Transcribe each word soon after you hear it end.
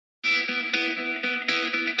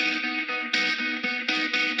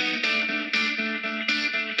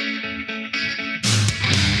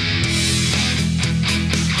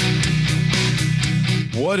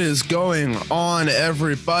What is going on,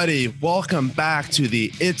 everybody? Welcome back to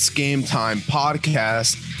the It's Game Time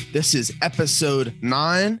podcast. This is episode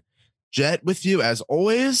 9. Jet with you as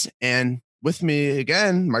always, and with me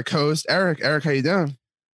again, my co-host Eric. Eric, how you doing?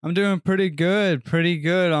 I'm doing pretty good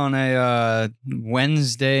on a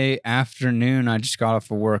Wednesday afternoon. I just got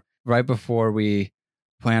off of work right before we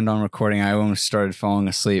planned on recording. I almost started falling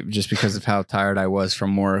asleep just because of how tired I was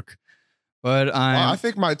from work. But I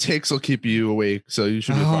think my takes will keep you awake, so you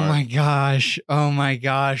should be fine. Oh my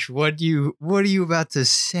gosh. What are you about to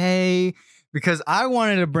say? Because I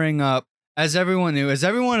wanted to bring up, as everyone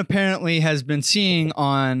apparently has been seeing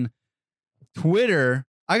on Twitter.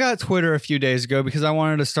 I got Twitter a few days ago because I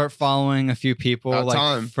wanted to start following a few people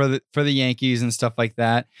for the Yankees and stuff like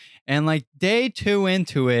that. And like day 2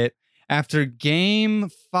 into it, after game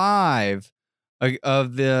 5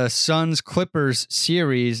 of the Suns Clippers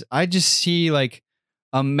series, I just see like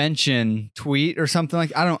a mention tweet or something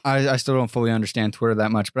like I still don't fully understand Twitter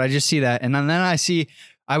that much, but I just see that. And then I see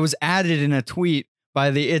I was added in a tweet by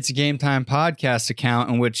the It's Game Time podcast account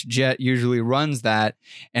in which Jet usually runs that.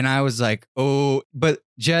 And I was like, oh, but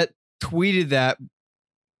Jet tweeted that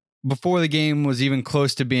before the game was even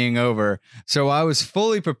close to being over. So I was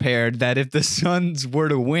fully prepared that if the Suns were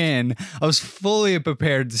to win, I was fully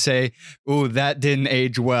prepared to say, oh, that didn't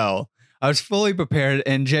age well. I was fully prepared.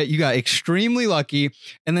 And Jet, you got extremely lucky.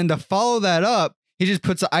 And then to follow that up, he just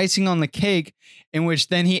puts the icing on the cake, in which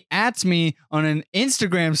then he @s me on an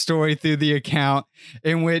Instagram story through the account,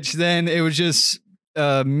 in which then it was just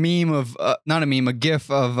a meme of, a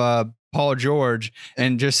GIF of Paul George,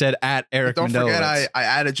 and just said @Eric. Don't forget, I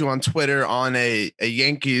added you on Twitter on a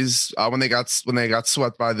Yankees when they got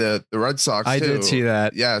swept by the Red Sox. I did see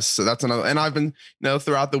that. Yes, so that's another. And I've been,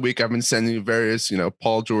 throughout the week, I've been sending you various,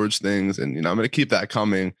 Paul George things, and I'm going to keep that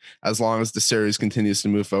coming as long as the series continues to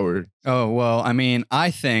move forward. Oh well, I mean,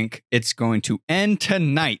 I think it's going to end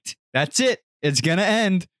tonight. That's it. It's gonna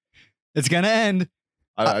end. It's gonna end.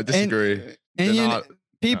 I disagree.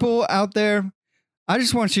 People out there, I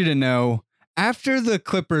just want you to know, after the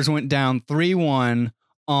Clippers went down 3-1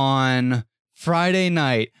 on Friday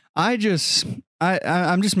night, I'm just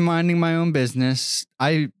minding my own business.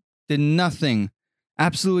 I did nothing,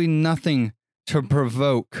 absolutely nothing to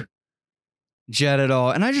provoke Jet at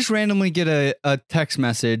all. And I just randomly get a text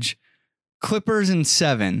message, Clippers in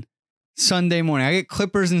 7, Sunday morning. I get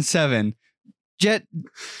Clippers in 7. Jet,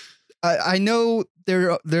 I know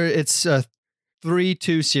it's a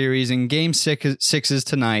 3-2 series, and game 6 is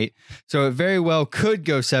tonight, so it very well could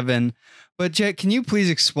go 7. But Jet, can you please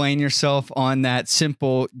explain yourself on that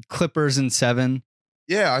simple Clippers in 7?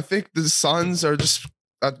 Yeah, I think the Suns are just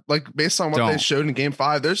based on what they showed in game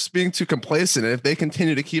 5, they're just being too complacent. And if they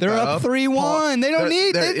continue to keep they're up 3-1, they don't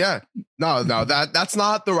need it. Yeah, no, that's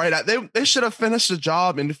not the right. They should have finished the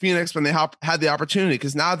job in Phoenix when they had the opportunity,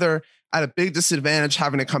 because now they're at a big disadvantage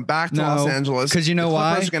having to come back to Los Angeles. Because you know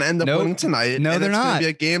why? Clippers are going to end up winning tonight. No, and they're it's not. Going to be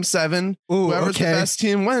a game 7. Whoever's the best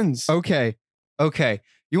team wins. Okay.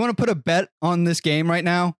 You want to put a bet on this game right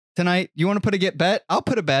now tonight? You want to put a bet? I'll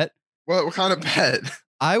put a bet. What kind of bet?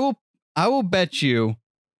 I will bet you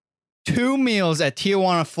 2 meals at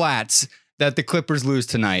Tijuana Flats that the Clippers lose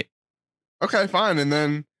tonight. Okay, fine. And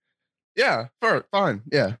then, yeah, fine.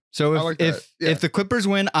 Yeah. So if the Clippers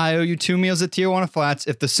win, I owe you 2 meals at Tijuana Flats.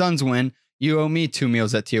 If the Suns win, you owe me 2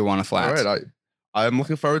 meals at Tijuana Flats. All right. I'm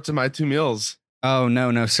looking forward to my 2 meals. Oh,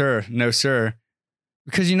 no, sir. No, sir.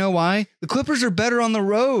 Because you know why? The Clippers are better on the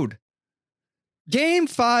road. Game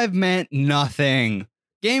 5 meant nothing.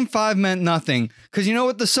 Because you know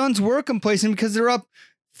what? The Suns were complacent because they're up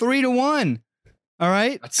 3-1. All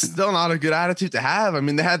right. That's still not a good attitude to have. I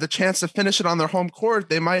mean, they had the chance to finish it on their home court.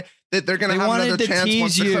 They're going to have another chance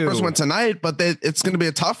once the Clippers win tonight, but it's going to be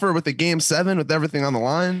a tougher with the game 7 with everything on the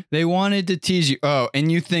line. They wanted to tease you. Oh,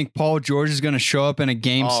 and you think Paul George is going to show up in a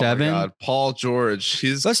game 7? Oh my God, Paul George.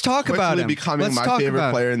 Let's talk about him. Becoming my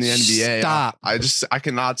favorite player in the NBA. Stop. I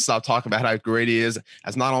cannot stop talking about how great he is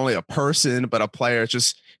as not only a person but a player.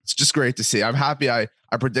 It's just great to see. I'm happy I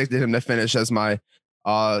predicted him to finish as my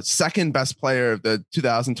second best player of the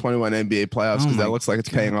 2021 NBA playoffs, because that looks like it's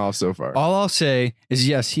paying off so far. All I'll say is,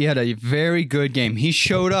 yes, he had a very good game. He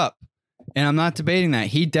showed up, and I'm not debating that.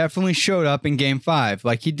 He definitely showed up in game 5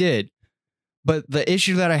 like he did. But the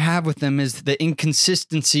issue that I have with him is the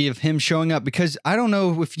inconsistency of him showing up, because I don't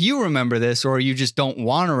know if you remember this or you just don't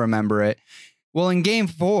want to remember it. Well, in game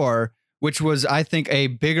 4, which was, I think, a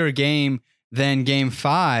bigger game than game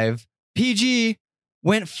 5, PG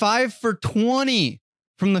went 5 for 20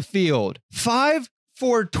 from the field. 5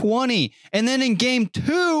 for 20. And then in game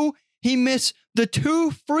 2, he missed the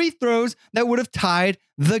 2 free throws that would have tied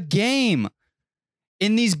the game.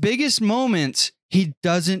 in these biggest moments, he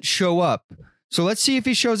doesn't show up. So let's see if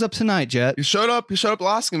he shows up tonight, Jet. He showed up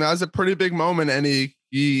last game. That was a pretty big moment, and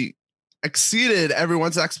he exceeded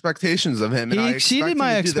everyone's expectations of him. And He exceeded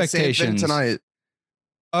my expectations tonight.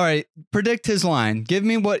 All right, predict his line. Give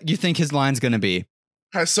me what you think his line's going to be.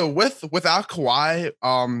 Okay, so without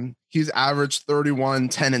Kawhi, he's averaged 31,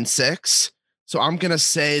 10, and 6. So I'm gonna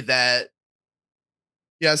say that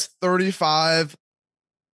he has 35,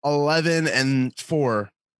 11, and 4.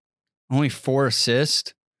 Only 4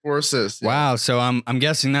 assists. 4 assists. Yeah. Wow. So I'm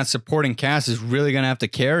guessing that supporting cast is really going to have to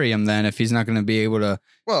carry him then if he's not going to be able to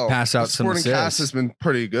pass out some assists. Supporting cast has been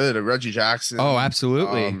pretty good. Reggie Jackson. Oh,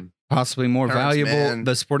 absolutely. Possibly more Terrence valuable. Mann.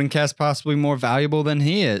 The supporting cast possibly more valuable than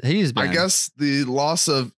he's been. I guess the loss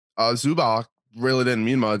of Zubac really didn't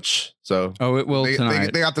mean much. So it will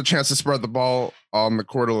tonight. They got the chance to spread the ball on the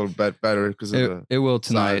court a little bit better because of it will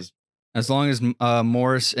tonight. size. As long as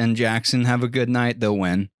Morris and Jackson have a good night, they'll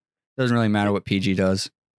win. Doesn't really matter what PG does.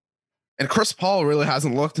 And Chris Paul really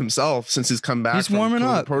hasn't looked himself since he's come back. He's warming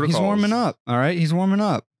up. He's warming up. All right, he's warming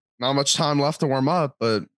up. Not much time left to warm up,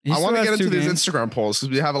 but I want to get into these Instagram polls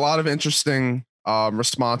because we have a lot of interesting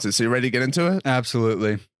responses. So you ready to get into it?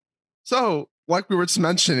 Absolutely. So, like we were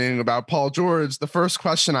mentioning about Paul George, the first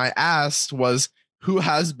question I asked was who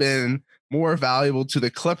has been more valuable to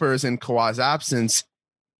the Clippers in Kawhi's absence,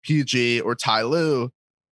 PG or Ty Lue?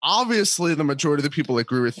 Obviously, the majority of the people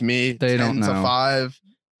agree with me. They 10 don't know. to 5.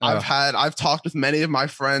 I've talked with many of my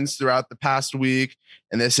friends throughout the past week,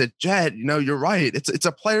 and they said, Jed, you're right. It's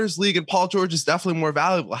a players' league, and Paul George is definitely more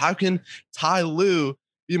valuable. How can Ty Lue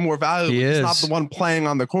be more valuable? He's not the one playing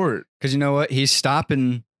on the court. Because you know what? He's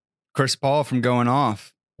stopping Chris Paul from going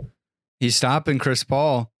off. He's stopping Chris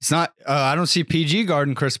Paul. It's not. I don't see PG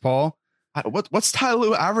guarding Chris Paul. What's Ty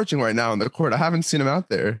Lue averaging right now on the court? I haven't seen him out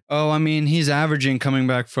there. Oh, I mean, he's averaging coming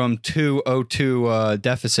back from 2-0-2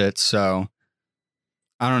 deficits. So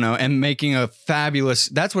I don't know. And making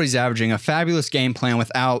that's what he's averaging, a fabulous game plan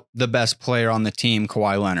without the best player on the team,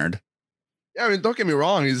 Kawhi Leonard. Yeah, I mean, don't get me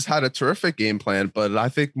wrong. He's had a terrific game plan, but I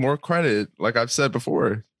think more credit, like I've said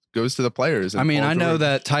before, goes to the players. I mean, I know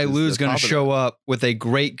that Ty Lue is going to show up with a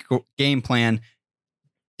great game plan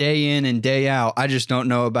day in and day out. I just don't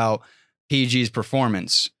know about PG's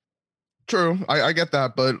performance. True. I get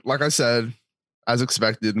that. But like I said, as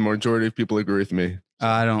expected, the majority of people agree with me.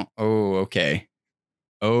 I don't. Oh, okay.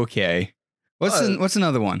 Okay. What's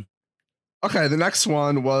another one? Okay. The next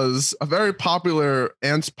one was a very popular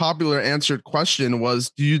answered question was,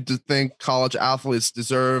 do you think college athletes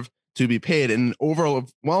deserve to be paid? And an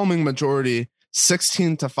overwhelming majority,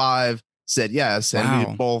 16 to 5, said yes. And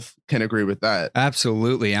we both can agree with that.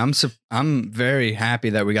 Absolutely. I'm very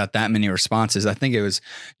happy that we got that many responses. I think it was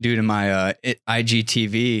due to my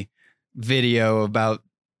IGTV video about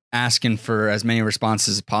asking for as many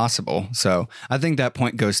responses as possible. So I think that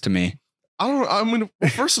point goes to me.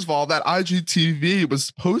 First of all, that IGTV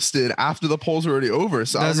was posted after the polls were already over.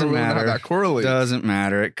 So doesn't I don't know how that correlates. Doesn't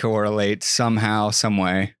matter. It correlates somehow, some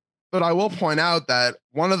way. But I will point out that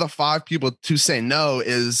one of the 5 people to say no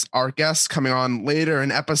is our guest coming on later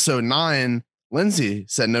in episode 9. Lindsay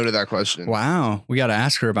said no to that question. Wow. We got to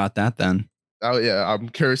ask her about that then. Oh, yeah. I'm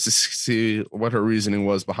curious to see what her reasoning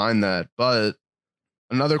was behind that. But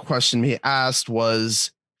another question he asked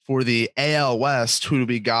was for the AL West, who do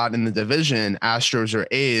we got in the division, Astros or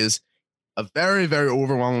A's? A very, very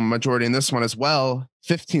overwhelming majority in this one as well.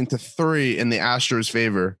 15 to 3 in the Astros'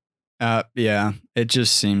 favor. Yeah, it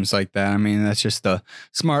just seems like that. I mean, that's just the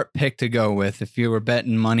smart pick to go with. If you were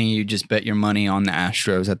betting money, you just bet your money on the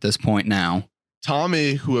Astros at this point now.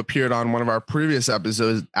 Tommy, who appeared on one of our previous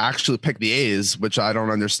episodes, actually picked the A's, which I don't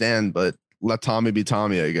understand, but let Tommy be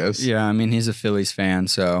Tommy, I guess. Yeah, I mean, he's a Phillies fan,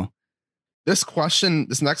 so. This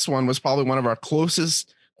next one was probably one of our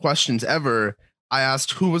closest questions ever. I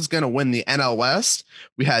asked who was going to win the NL West.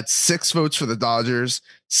 We had 6 votes for the Dodgers,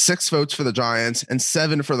 6 votes for the Giants, and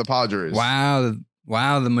 7 for the Padres. Wow.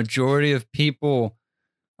 The majority of people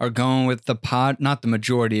are going with not the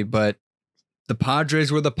majority, but the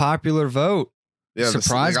Padres were the popular vote. Yeah,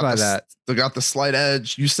 surprised by that. They got the slight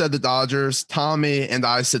edge. You said the Dodgers, Tommy and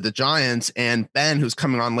I said the Giants, and Ben, who's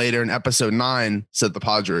coming on later in episode 9, said the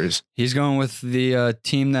Padres. He's going with the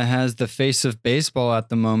team that has the face of baseball at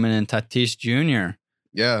the moment, and Tatis Jr.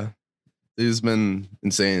 Yeah, he's been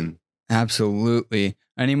insane. Absolutely.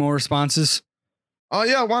 Any more responses? Oh,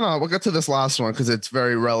 yeah, why not? We'll get to this last one because it's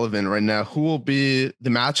very relevant right now. Who will be the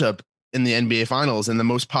matchup in the NBA Finals? And the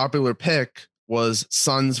most popular pick was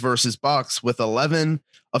Suns versus Bucks with 11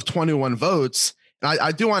 of 21 votes. And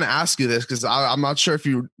I do want to ask you this because I'm not sure if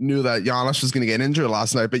you knew that Giannis was going to get injured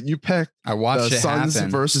last night, but you picked I watched the it Suns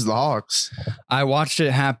happen. versus the Hawks. I watched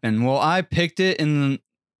it happen. Well, I picked it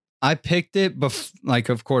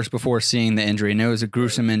of course, before seeing the injury, and it was a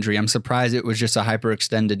gruesome injury. I'm surprised it was just a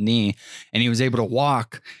hyperextended knee, and he was able to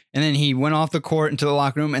walk. And then he went off the court into the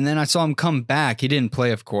locker room, and then I saw him come back. He didn't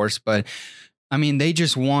play, of course, but I mean, they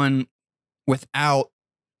just won without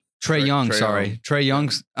Trae Young. Trae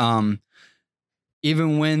Young's.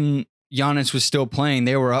 Even when Giannis was still playing,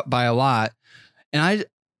 they were up by a lot, and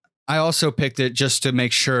I also picked it just to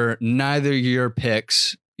make sure neither your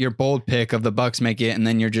picks, your bold pick of the Bucks make it, and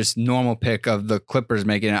then your just normal pick of the Clippers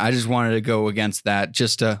making it. I just wanted to go against that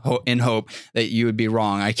just to in hope that you would be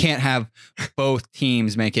wrong. I can't have both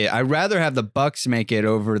teams make it. I'd rather have the Bucks make it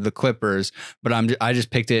over the Clippers, but I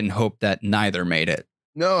just picked it in hope that neither made it.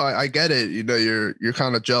 No, I get it. You know, you're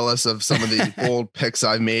kind of jealous of some of the bold picks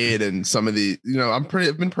I've made, and some of the, you know, I've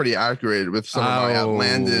been pretty accurate with some of my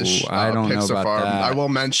outlandish I don't picks know so about far. that. I will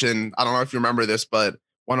mention, I don't know if you remember this, but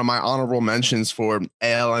one of my honorable mentions for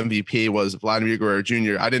AL MVP was Vladimir Guerrero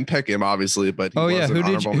Jr. I didn't pick him, obviously, but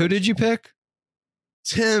who did you pick?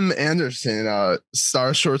 Tim Anderson,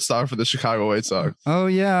 shortstop for the Chicago White Sox. Oh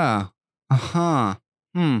yeah,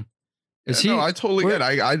 Is No, I totally get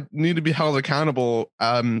it. I need to be held accountable,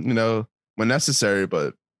 you know, when necessary,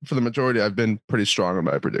 but for the majority, I've been pretty strong on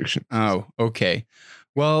my prediction. Oh, okay.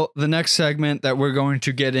 Well, the next segment that we're going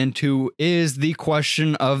to get into is the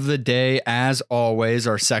question of the day, as always,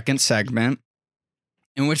 our second segment,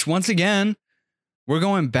 in which, once again, we're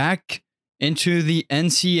going back into the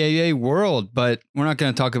NCAA world, but we're not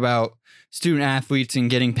going to talk about student athletes and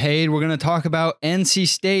getting paid. We're going to talk about NC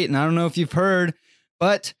State, and I don't know if you've heard,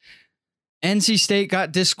 but NC State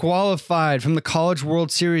got disqualified from the College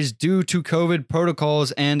World Series due to COVID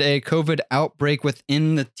protocols and a COVID outbreak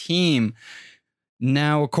within the team.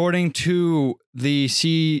 Now, according to the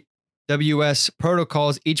CWS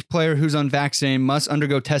protocols, each player who's unvaccinated must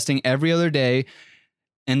undergo testing every other day.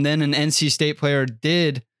 And then an NC State player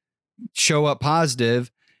did show up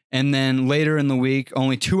positive. And then later in the week,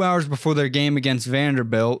 only 2 hours before their game against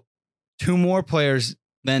Vanderbilt, 2 more players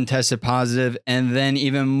then tested positive, and then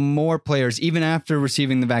even more players, even after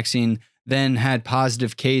receiving the vaccine, then had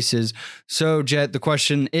positive cases. So, Jet, the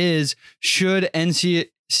question is, should NC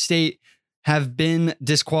State have been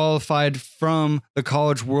disqualified from the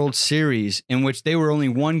College World Series, in which they were only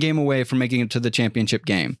 1 game away from making it to the championship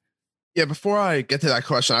game? Yeah, before I get to that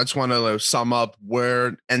question, I just want to sum up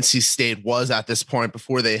where NC State was at this point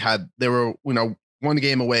before they were, you know, 1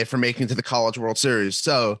 game away from making it to the College World Series.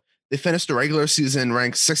 So they finished the regular season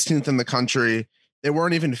ranked 16th in the country. They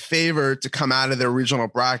weren't even favored to come out of their regional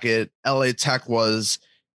bracket. LA Tech was.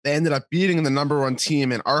 They ended up beating the number 1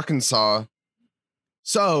 team in Arkansas.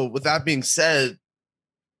 So with that being said,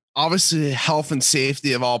 obviously health and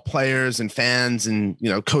safety of all players and fans and, you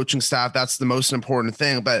know, coaching staff, that's the most important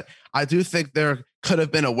thing. But I do think there could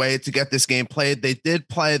have been a way to get this game played. They did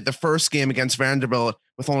play the first game against Vanderbilt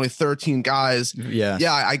with only 13 guys. Yeah,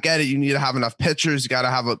 I get it. You need to have enough pitchers. You got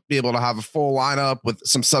to be able to have a full lineup with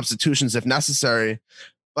some substitutions if necessary.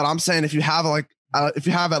 But I'm saying if you have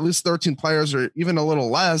at least 13 players or even a little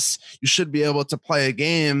less, you should be able to play a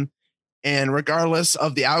game. And regardless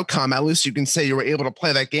of the outcome, at least you can say you were able to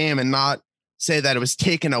play that game and not say that it was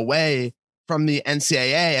taken away from the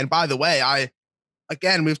NCAA. And by the way,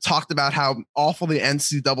 we've talked about how awful the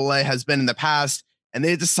NCAA has been in the past, and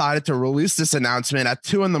they decided to release this announcement at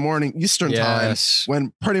 2 a.m. Eastern time,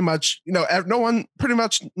 when pretty much, you know, no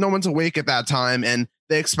one's awake at that time, and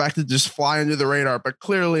they expected to just fly under the radar. But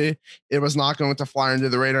clearly, it was not going to fly under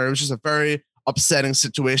the radar. It was just a very upsetting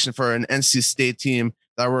situation for an NC State team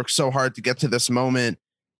that worked so hard to get to this moment.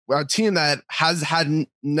 A team that had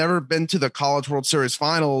never been to the College World Series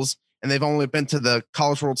finals, and they've only been to the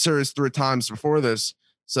College World Series 3 times before this.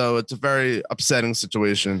 So it's a very upsetting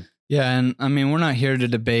situation. Yeah, and I mean, we're not here to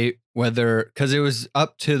debate whether, because it was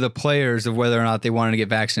up to the players of whether or not they wanted to get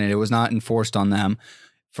vaccinated. It was not enforced on them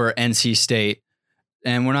for NC State.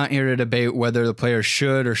 And we're not here to debate whether the players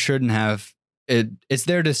should or shouldn't have. It's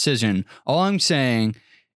their decision. All I'm saying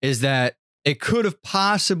is that it could have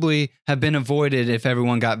possibly have been avoided if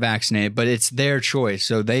everyone got vaccinated, but it's their choice.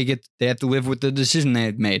 So they have to live with the decision they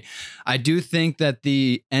had made. I do think that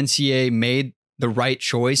the NCAA made the right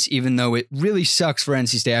choice, even though it really sucks for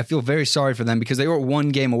NC State. I feel very sorry for them because they were 1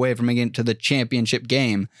 game away from making it to the championship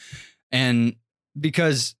game. And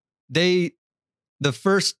because the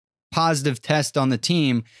first positive test on the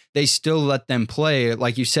team, they still let them play,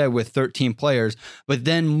 like you said, with 13 players, but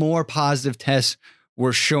then more positive tests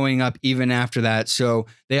were showing up even after that. So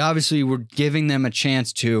they obviously were giving them a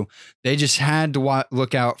chance to. They just had to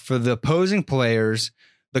look out for the opposing players,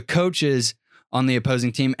 the coaches on the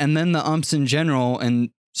opposing team, and then the umps in general.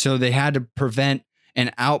 And so they had to prevent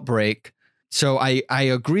an outbreak. So I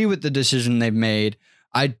agree with the decision they've made.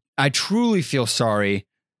 I truly feel sorry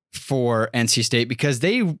for NC State because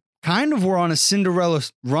they kind of were on a Cinderella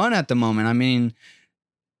run at the moment. I mean,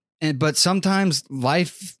 but sometimes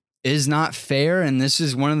life is not fair, and this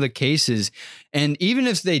is one of the cases. And even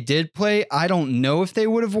if they did play, I don't know if they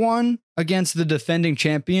would have won against the defending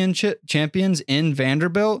champions in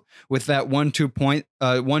Vanderbilt with that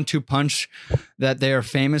 1-2 punch that they are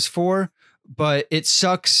famous for. But it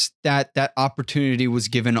sucks that that opportunity was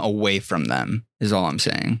given away from them, is all I'm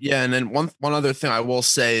saying. Yeah, and then one other thing I will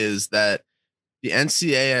say is that the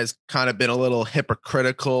NCAA has kind of been a little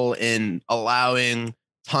hypocritical in allowing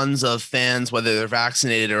tons of fans, whether they're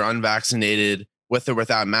vaccinated or unvaccinated, with or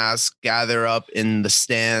without masks, gather up in the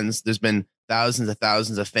stands. There's been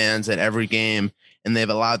thousands of fans at every game, and they've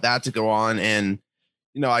allowed that to go on. And,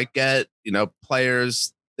 I get,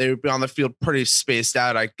 players, they would be on the field pretty spaced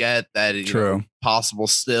out. I get that it's possible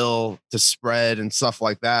still to spread and stuff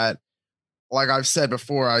like that. Like I've said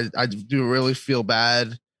before, I do really feel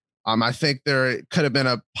bad. I think there could have been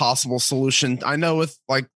a possible solution. I know with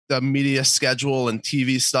like the media schedule and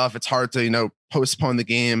TV stuff, it's hard to, postpone the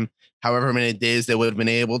game however many days they would have been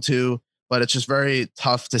able to, but it's just very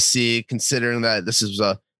tough to see considering that this is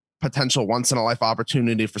a potential once in a life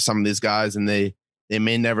opportunity for some of these guys. And they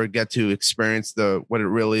may never get to experience what it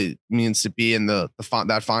really means to be in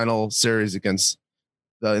that final series against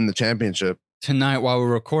in the championship. Tonight, while we're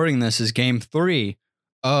recording this, is Game 3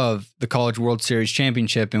 of the College World Series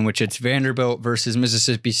Championship, in which it's Vanderbilt versus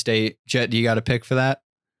Mississippi State. Jet, do you got a pick for that?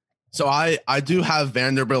 So I do have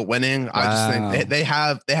Vanderbilt winning. Wow. I just think they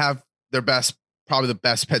have their best, probably the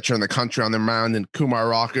best pitcher in the country on their mound, and Kumar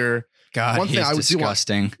Rocker. God, one thing he's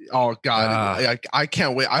disgusting. Oh God, I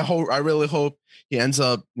can't wait. I really hope he ends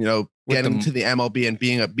up, getting to the MLB and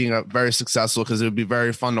being a very successful, because it would be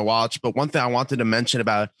very fun to watch. But one thing I wanted to mention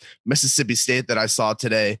about Mississippi State that I saw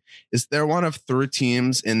today is they're one of 3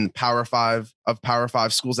 teams in Power 5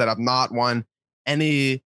 schools that have not won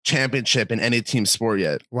any championship in any team sport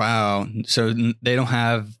yet. Wow. So they don't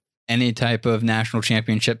have any type of national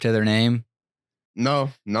championship to their name? No,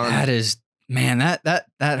 none. That is, man, that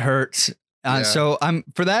hurts. Yeah. So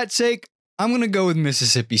for that sake, I'm going to go with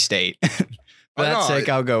Mississippi State. For that sake,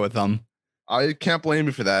 I'll go with them. I can't blame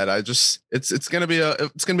you for that. It's gonna be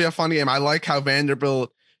a fun game. I like how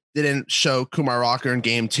Vanderbilt didn't show Kumar Rocker in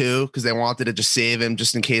Game 2 because they wanted to just save him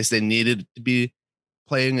just in case they needed to be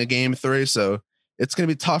playing a Game 3. So it's gonna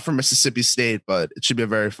be tough for Mississippi State, but it should be a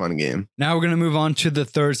very fun game. Now we're gonna move on to the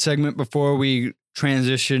third segment before we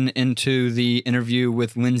transition into the interview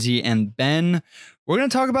with Lindsay and Ben. We're gonna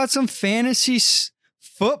talk about some fantasy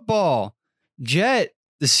football. Jet,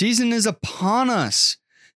 the season is upon us.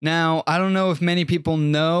 Now, I don't know if many people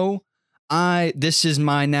know, this is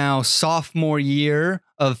my now sophomore year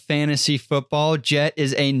of fantasy football. Jet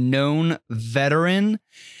is a known veteran.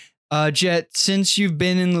 Jet, since you've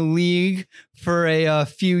been in the league for a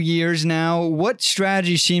few years now, what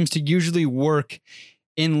strategy seems to usually work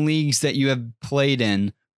in leagues that you have played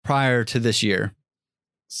in prior to this year?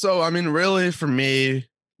 So, really for me,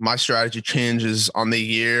 my strategy changes on the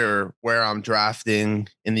year or where I'm drafting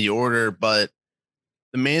in the order. But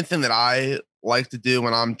the main thing that I like to do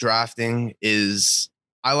when I'm drafting is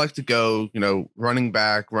I like to go, running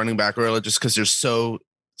back early, just because there's so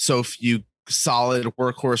few solid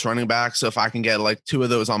workhorse running backs. So if I can get like 2 of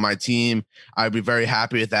those on my team, I'd be very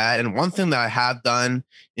happy with that. And one thing that I have done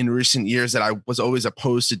in recent years that I was always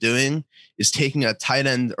opposed to doing is taking a tight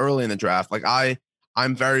end early in the draft. Like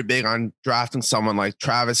I'm very big on drafting someone like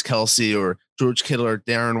Travis Kelce or George Kittle or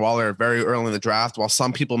Darren Waller very early in the draft. While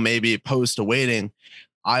some people may be opposed to waiting,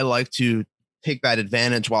 I like to take that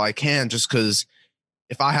advantage while I can, just because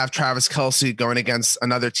if I have Travis Kelce going against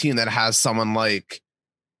another team that has someone like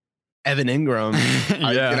Evan Ingram,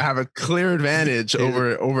 I'm going to have a clear advantage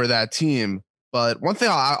over that team. But one thing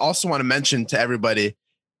I also want to mention to everybody,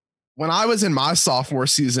 when I was in my sophomore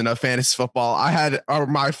season of fantasy football, I had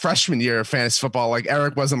my freshman year of fantasy football, like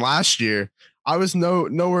Eric wasn't last year. I was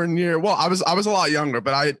nowhere near. Well, I was a lot younger,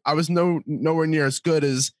 but I was nowhere near as good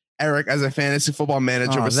as Eric as a fantasy football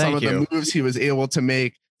manager with some of the moves he was able to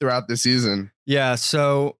make throughout the season. Yeah.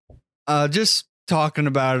 So, just talking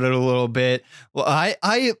about it a little bit. Well,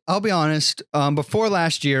 I'll be honest. Before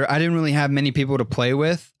last year, I didn't really have many people to play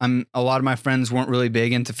with. A lot of my friends weren't really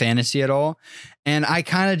big into fantasy at all, and I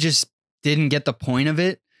kind of just didn't get the point of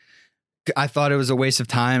it. I thought it was a waste of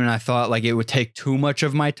time, and I thought like it would take too much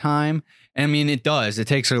of my time. And I mean, it does. It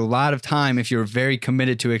takes a lot of time if you're very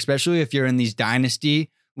committed to it, especially if you're in these dynasty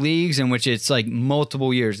leagues in which it's like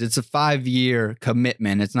multiple years. It's a 5-year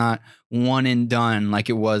commitment. It's not one and done like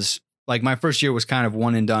it was. Like my first year was kind of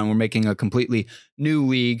one and done. We're making a completely new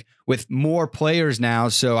league with more players now,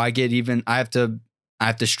 so I have to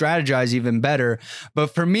strategize even better. But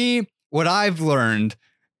for me, what I've learned,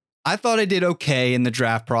 I thought I did okay in the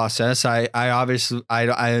draft process. I obviously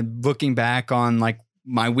looking back on like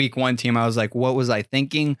my week 1 team, I was like, what was I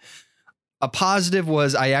thinking? A positive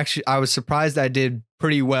was I was surprised I did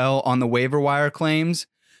pretty well on the waiver wire claims.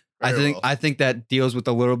 I think that deals with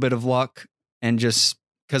a little bit of luck, and just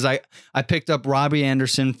because I picked up Robbie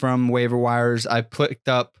Anderson from waiver wires. I picked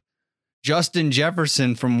up Justin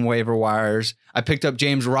Jefferson from waiver wires. I picked up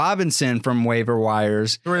James Robinson from waiver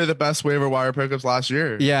wires. 3 of the best waiver wire pickups last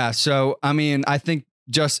year. Yeah. So, I mean, I think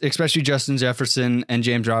especially Justin Jefferson and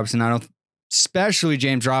James Robinson, especially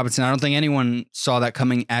James Robinson, I don't think anyone saw that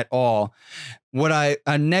coming at all.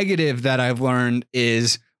 A negative that I've learned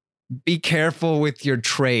is be careful with your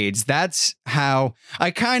trades. That's how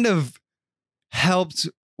I kind of helped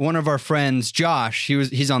one of our friends, Josh. He's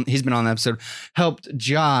been on the episode, helped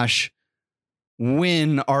Josh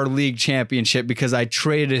win our league championship because I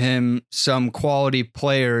traded him some quality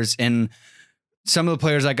players, and some of the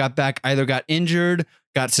players I got back either got injured,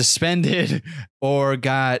 got suspended, or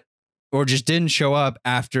just didn't show up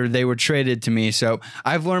after they were traded to me. So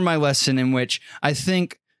I've learned my lesson, in which I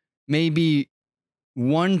think maybe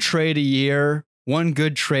one trade a year, one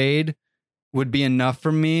good trade would be enough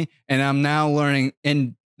for me. And I'm now learning,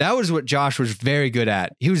 and that was what Josh was very good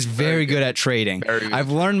at. He was very good at trading. I've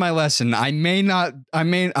learned my lesson.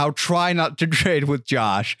 I'll try not to trade with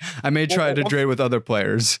Josh. I may try to trade with other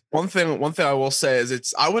players. One thing I will say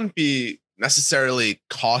is I wouldn't be necessarily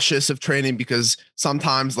cautious of trading, because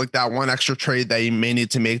sometimes like that one extra trade that you may need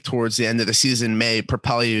to make towards the end of the season may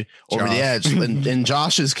propel you over the edge in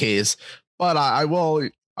Josh's case. But I will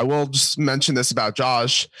just mention this about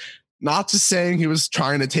Josh, not just saying he was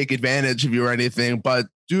trying to take advantage of you or anything, but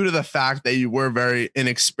due to the fact that you were very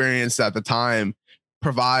inexperienced at the time,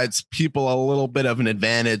 provides people a little bit of an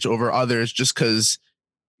advantage over others, just because,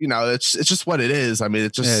 you know, it's just what it is. I mean,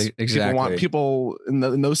 it's just exactly. people in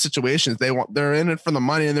those situations, they're in it for the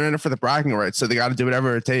money and they're in it for the bragging rights. So they got to do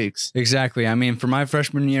whatever it takes. Exactly. I mean, for my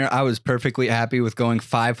freshman year, I was perfectly happy with going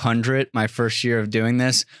 500 my first year of doing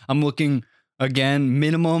this. I'm looking again,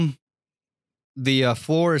 minimum. The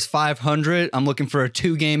floor is 500. I'm looking for a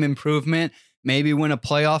 2-game improvement, maybe win a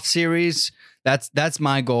playoff series. That's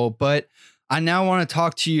my goal. But I now want to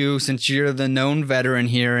talk to you, since you're the known veteran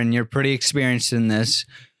here and you're pretty experienced in this.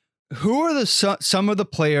 Who are some of the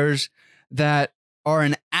players that are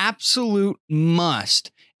an absolute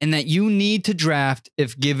must and that you need to draft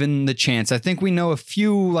if given the chance? I think we know a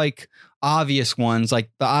few like obvious ones,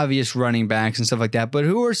 like the obvious running backs and stuff like that. But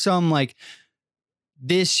who are some like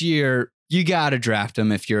this year you got to draft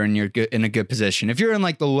them if you're in a good position? If you're in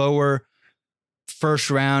like the lower first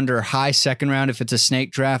round or high second round, if it's a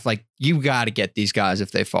snake draft, like you got to get these guys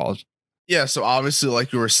if they fall. Yeah. So obviously,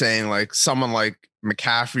 like you were saying, like someone like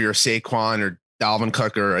McCaffrey or Saquon or Dalvin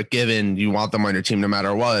Cook are a given. You want them on your team no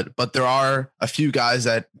matter what. But there are a few guys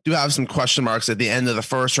that do have some question marks at the end of the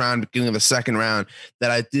first round, beginning of the second round,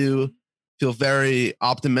 that I do feel very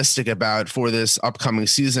optimistic about for this upcoming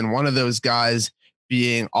season. One of those guys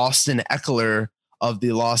being Austin Ekeler of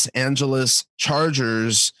the Los Angeles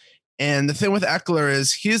Chargers. And the thing with Ekeler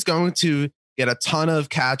is he's going to get a ton of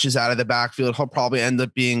catches out of the backfield. He'll probably end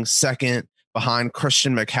up being second behind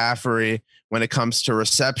Christian McCaffrey when it comes to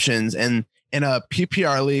receptions. And in a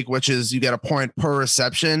PPR league, which is you get a point per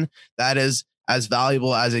reception, that is as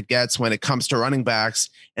valuable as it gets when it comes to running backs.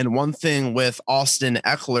 And one thing with Austin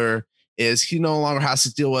Ekeler is he no longer has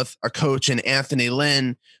to deal with a coach in Anthony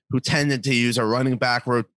Lynn, who tended to use a running back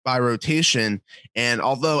by rotation. And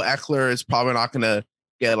although Ekeler is probably not going to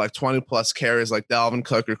get like 20 plus carries like Dalvin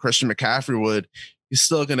Cook or Christian McCaffrey would, he's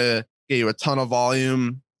still going to get you a ton of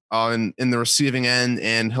volume in the receiving end,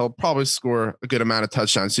 and he'll probably score a good amount of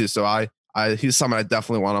touchdowns too. So he's someone I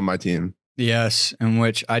definitely want on my team. Yes, in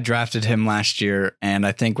which I drafted him last year, and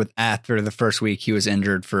I think after the first week he was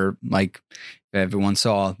injured for, like everyone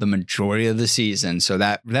saw, the majority of the season. So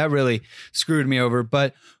that really screwed me over.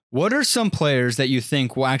 But what are some players that you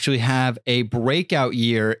think will actually have a breakout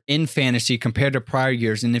year in fantasy compared to prior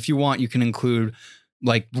years? And if you want, you can include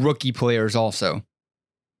like rookie players also.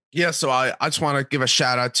 Yeah, so I just want to give a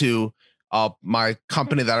shout out to my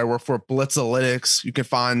company that I work for, Blitzalytics. You can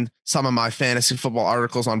find some of my fantasy football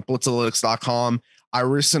articles on blitzalytics.com. I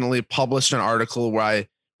recently published an article where I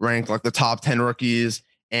ranked like the top 10 rookies.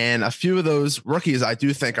 And a few of those rookies I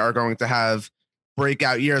do think are going to have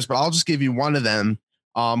breakout years, but I'll just give you one of them.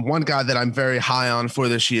 One guy that I'm very high on for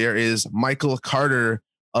this year is Michael Carter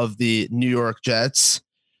of the New York Jets.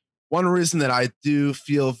 One reason that I do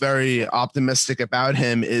feel very optimistic about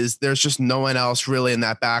him is there's just no one else really in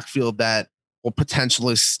that backfield that will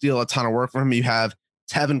potentially steal a ton of work from him. You have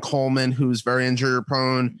Tevin Coleman, who's very injury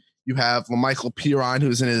prone. You have LaMichael Pirine,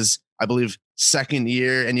 who's in his, I believe, second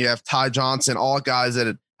year. And you have Ty Johnson, all guys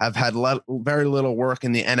that have had very little work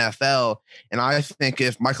in the NFL. And I think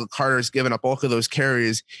if Michael Carter is given a bulk of those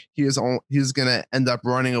carries, he's going to end up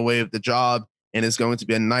running away with the job and is going to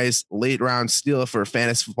be a nice late round steal for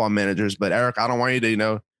fantasy football managers. But Eric, I don't want you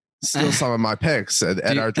to, steal some of my picks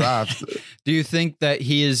at our draft. Do you think that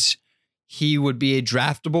he would be a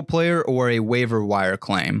draftable player or a waiver wire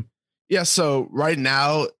claim? Yeah. So right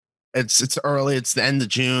now it's early. It's the end of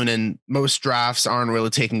June and most drafts aren't really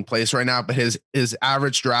taking place right now, but his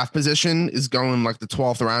average draft position is going like the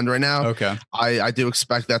 12th round right now. Okay. I do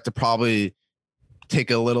expect that to probably take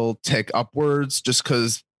a little tick upwards just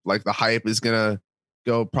because like the hype is going to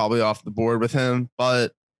go probably off the board with him,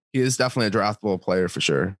 but he is definitely a draftable player for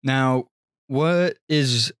sure. Now, what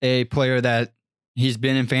is a player that he's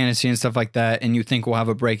been in fantasy and stuff like that and you think will have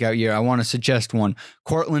a breakout year? I want to suggest one.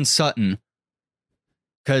 Courtland Sutton.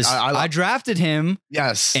 Because I drafted him.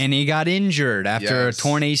 Yes. And he got injured after a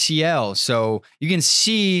torn ACL. So you can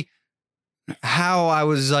see how I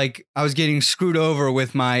was getting screwed over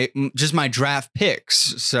with my draft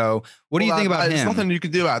picks. So what do you think about him? There's nothing you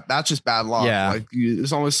can do about that's just bad luck. Yeah. Like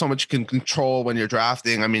there's only so much you can control when you're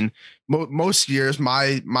drafting. I mean, most years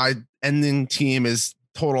my ending team is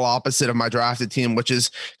total opposite of my drafted team, which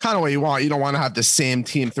is kind of what you want. You don't want to have the same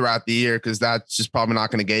team throughout the year because that's just probably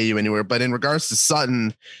not going to get you anywhere. But in regards to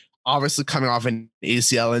Sutton, obviously coming off an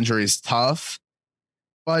ACL injury is tough.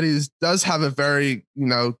 But he does have a very,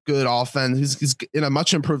 good offense. He's in a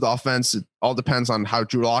much improved offense. It all depends on how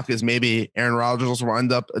Drew Lock is. Maybe Aaron Rodgers will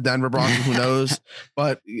end up a Denver Bronco. Who knows?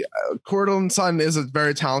 But Courtland Sutton is a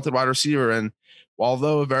very talented wide receiver. And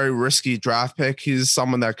although a very risky draft pick, he's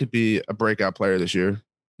someone that could be a breakout player this year.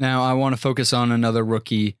 Now, I want to focus on another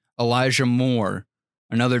rookie, Elijah Moore,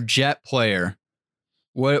 another Jet player.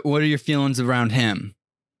 What are your feelings around him?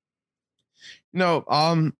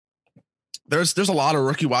 There's a lot of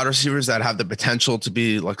rookie wide receivers that have the potential to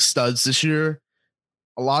be like studs this year.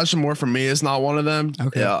 Elijah Moore for me is not one of them.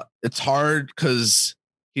 Okay. Yeah, it's hard because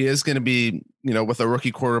he is going to be, with a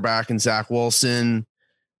rookie quarterback and Zach Wilson.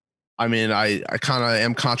 I mean, I kind of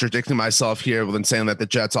am contradicting myself here when saying that the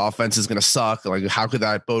Jets offense is going to suck. Like, how could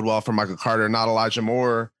that bode well for Michael Carter, not Elijah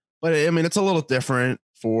Moore? But I mean, it's a little different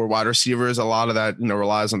for wide receivers. A lot of that,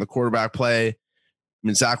 relies on the quarterback play. I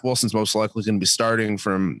mean, Zach Wilson's most likely going to be starting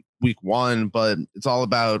from week 1, but it's all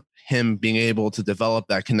about him being able to develop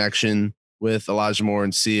that connection with Elijah Moore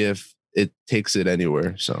and see if it takes it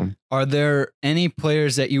anywhere. So are there any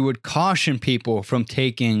players that you would caution people from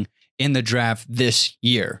taking in the draft this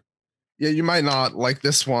year? Yeah, you might not like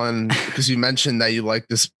this one because you mentioned that you like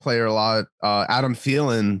this player a lot. Adam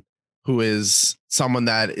Thielen, who is someone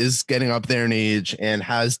that is getting up there in age and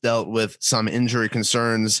has dealt with some injury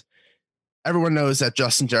concerns. Everyone knows that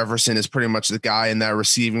Justin Jefferson is pretty much the guy in that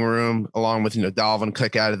receiving room, along with, Dalvin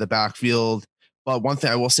Cook out of the backfield. But one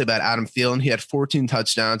thing I will say about Adam Thielen, he had 14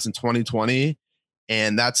 touchdowns in 2020,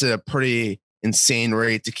 and that's a pretty insane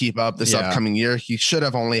rate to keep up this upcoming year. He should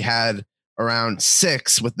have only had around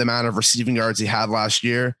 6 with the amount of receiving yards he had last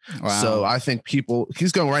year. Wow. So I think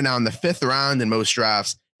he's going right now in the 5th round in most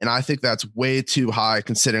drafts. And I think that's way too high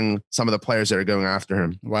considering some of the players that are going after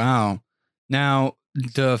him. Wow. Now,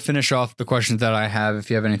 to finish off the questions that I have, if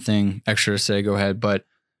you have anything extra to say, go ahead. But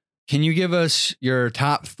can you give us your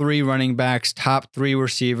top 3 running backs, top 3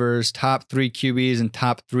 receivers, top 3 QBs, and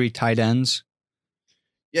top 3 tight ends?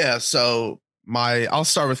 Yeah. So I'll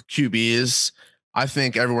start with QBs. I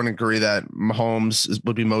think everyone agree that Mahomes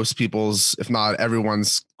would be most people's, if not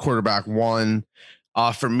everyone's, quarterback 1.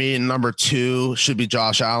 For me, number 2 should be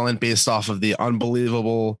Josh Allen based off of the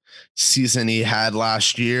unbelievable season he had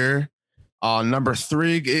last year. Number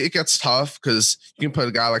 3, it gets tough because you can put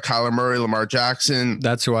a guy like Kyler Murray, Lamar Jackson.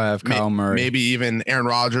 That's who I have, Kyle Murray. Maybe even Aaron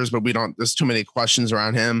Rodgers, but there's too many questions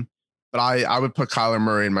around him. But I would put Kyler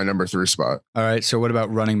Murray in my number 3 spot. All right. So what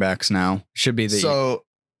about running backs now? Should be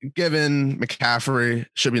given McCaffrey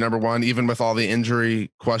should be number 1, even with all the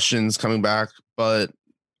injury questions coming back, but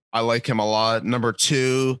I like him a lot. Number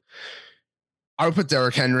 2, I would put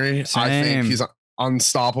Derrick Henry. Same. I think he's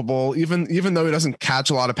unstoppable. Even though he doesn't catch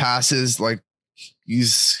a lot of passes, like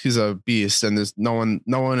he's a beast, and there's no one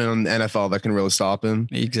in the NFL that can really stop him.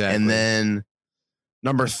 Exactly. And then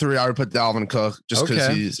Number 3, I would put Dalvin Cook just because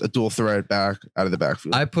Okay. he's a dual threat back out of the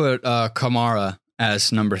backfield. I put Kamara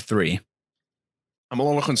as number 3. I'm a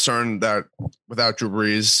little concerned that without Drew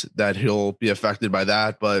Brees that he'll be affected by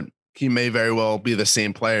that, but he may very well be the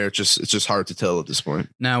same player. It's just hard to tell at this point.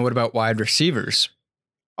 Now, what about wide receivers?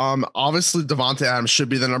 Obviously Devontae Adams should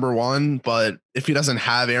be the number 1, but if he doesn't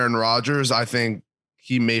have Aaron Rodgers, I think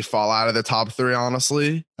he may fall out of the top 3,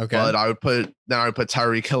 honestly. Okay. But I would put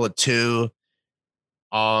Tyreek Hill at 2.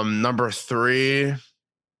 Number 3,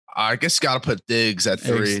 I guess got to put Diggs at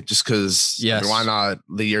 3 just because. Yes. Why not?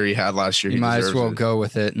 The year he had last year, You might as well go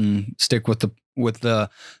with it and stick with the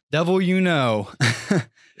devil you know.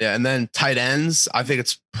 Yeah, and then tight ends, I think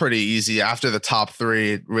it's pretty easy. After the top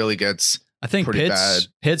 3, it really gets. I think pretty bad.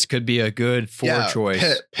 Pitts could be a good 4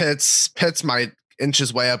 choice. Pitts might inch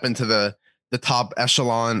his way up into the top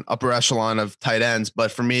echelon, upper echelon of tight ends.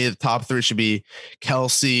 But for me, the top 3 should be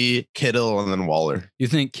Kelsey, Kittle, and then Waller. You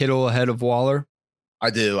think Kittle ahead of Waller? I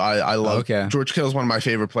do. I love George Kittle is one of my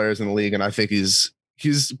favorite players in the league, and I think he's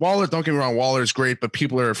Waller. Don't get me wrong, Waller is great, but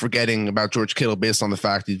people are forgetting about George Kittle based on the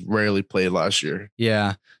fact he rarely played last year.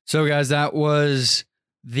 Yeah. So guys, that was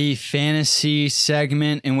the fantasy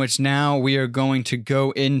segment in which now we are going to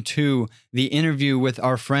go into the interview with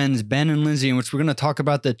our friends Ben and Lindsay, in which we're going to talk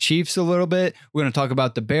about the Chiefs a little bit. We're going to talk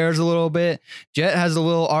about the Bears a little bit. Jet has a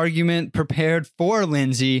little argument prepared for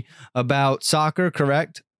Lindsay about soccer,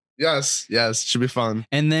 correct? Yes. Should be fun.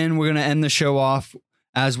 And then we're going to end the show off,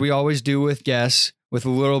 as we always do with guests, with a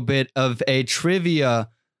little bit of a trivia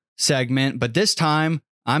segment. But this time,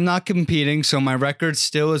 I'm not competing, so my record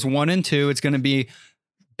still is 1-2. It's going to be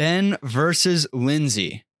Ben versus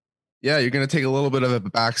Lindsay. Yeah, you're going to take a little bit of a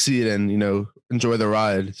backseat and, enjoy the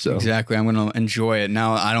ride. So exactly. I'm going to enjoy it.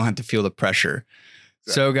 Now I don't have to feel the pressure.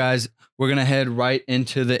 Exactly. So guys, we're going to head right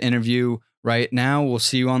into the interview right now. We'll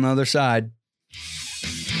see you on the other side.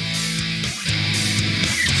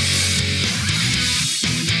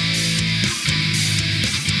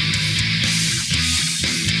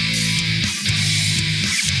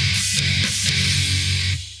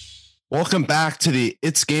 Welcome back to the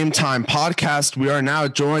It's Game Time podcast. We are now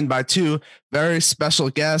joined by 2 very special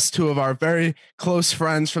guests, 2 of our very close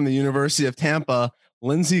friends from the University of Tampa,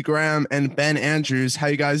 Lindsey Graham and Ben Andrews. How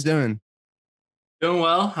you guys doing? Doing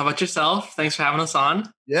well. How about yourself? Thanks for having us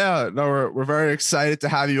on. Yeah, no, we're very excited to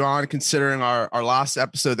have you on, considering our last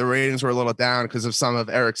episode, the ratings were a little down because of some of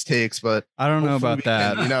Eric's takes, but I don't know about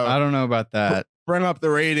that. I don't know about that. Bring up the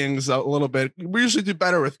ratings a little bit. We usually do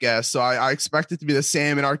better with guests, so I expect it to be the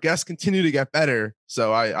same, and our guests continue to get better.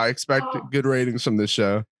 So I expect good ratings from this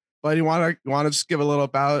show. But you want to just give a little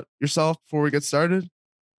about yourself before we get started?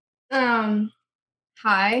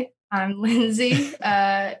 Hi, I'm Lindsay.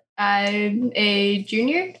 I'm a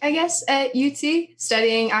junior, I guess, at UT,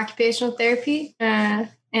 studying occupational therapy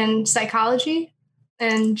and psychology,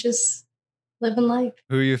 and just living life.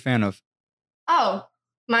 Who are you a fan of? Oh,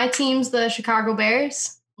 my team's the Chicago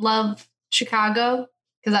Bears. Love Chicago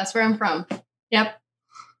because that's where I'm from. Yep.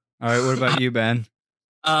 All right. What about you, Ben?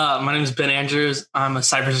 My name is Ben Andrews. I'm a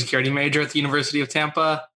cybersecurity major at the University of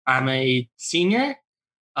Tampa. I'm a senior.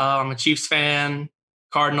 I'm a Chiefs fan.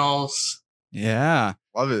 Cardinals. Yeah.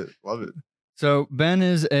 Love it. So Ben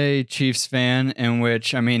is a Chiefs fan, in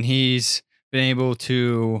which, he's been able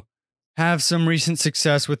to have some recent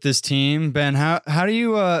success with this team. Ben, how are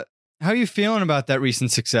you feeling about that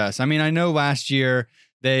recent success? I know last year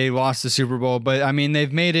they lost the Super Bowl, but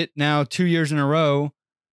they've made it now 2 years in a row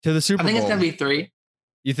to the Super Bowl. I think it's going to be 3.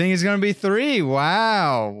 You think it's going to be 3?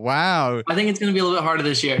 Wow. I think it's going to be a little bit harder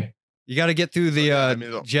this year. You got to get through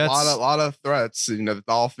the Jets. A lot of threats. The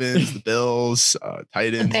Dolphins, the Bills,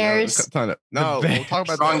 Titans. The Bears. We'll talk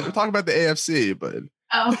about the AFC, but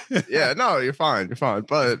yeah, no, you're fine.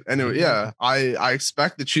 But anyway, yeah, I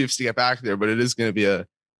expect the Chiefs to get back there, but it is going to be a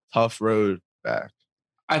tough road back.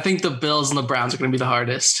 I think the Bills and the Browns are going to be the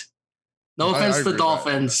hardest. No offense to the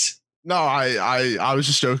Dolphins. No, I was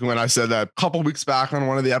just joking when I said that. A couple weeks back on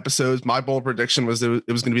one of the episodes, my bold prediction was it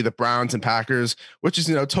was going to be the Browns and Packers, which is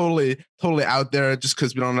totally out there just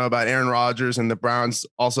because we don't know about Aaron Rodgers, and the Browns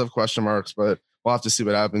also have question marks, but we'll have to see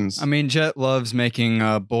what happens. Jet loves making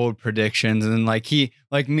bold predictions, and like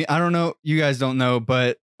me, I don't know, you guys don't know,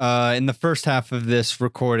 but in the first half of this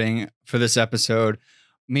recording for this episode,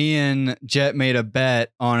 me and Jet made a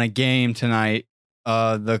bet on a game tonight.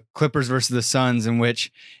 The Clippers versus the Suns, in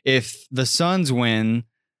which if the Suns win,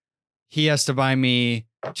 he has to buy me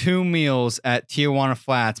 2 meals at Tijuana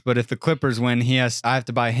Flats. But if the Clippers win, I have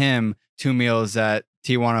to buy him 2 meals at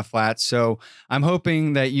Tijuana Flats. So I'm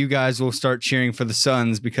hoping that you guys will start cheering for the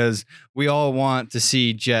Suns because we all want to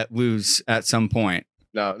see Jet lose at some point.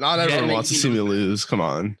 No, not everyone wants to see me lose. Come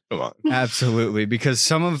on. Absolutely, because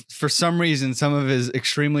for some reason, some of his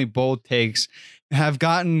extremely bold takes have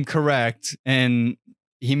gotten correct, and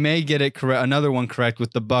he may get it correct. Another one correct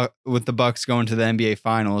with the Bucks going to the NBA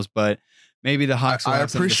Finals, but maybe the Hawks. I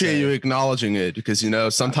appreciate you acknowledging it because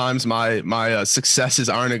sometimes my successes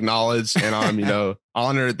aren't acknowledged, and I'm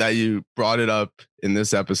honored that you brought it up in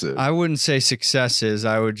this episode. I wouldn't say successes.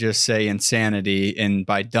 I would just say insanity, and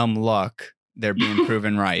by dumb luck, they're being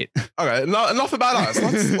proven right. All right, enough about us.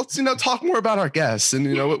 Let's talk more about our guests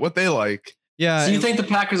and what they like. Yeah. So you think the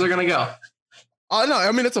Packers are going to go? No,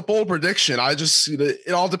 I mean, it's a bold prediction.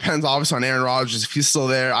 It all depends, obviously, on Aaron Rodgers. If he's still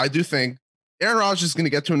there, I do think Aaron Rodgers is going to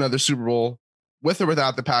get to another Super Bowl with or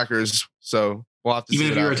without the Packers. So we'll have to see.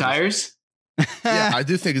 Even if he retires? Yeah, I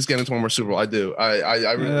do think he's getting to one more Super Bowl. I do.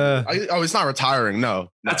 He's not retiring.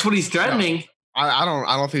 No. That's what he's threatening. No. I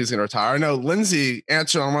don't think he's going to retire. I know Lindsay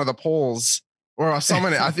answered on one of the polls or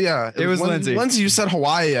someone. It was Lindsay. Lindsay, you said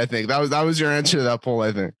Hawaii. I think that was your answer to that poll.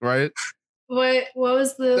 I think, right? What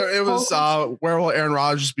was the? It was where will Aaron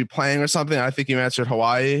Rodgers be playing or something? I think you answered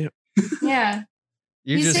Hawaii. Yeah,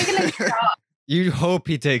 he's taking a year off. You hope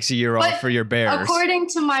he takes a year off for your Bears. According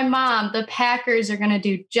to my mom, the Packers are going to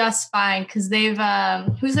do just fine because they've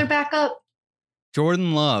who's their backup?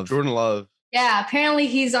 Jordan Love. Yeah, apparently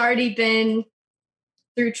he's already been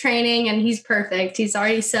through training and he's perfect. He's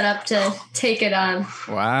already set up to take it on.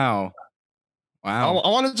 Wow. I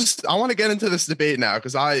want to get into this debate now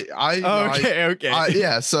because okay.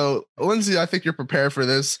 Yeah. So Lindsay, I think you're prepared for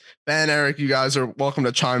this. Ben, Eric, you guys are welcome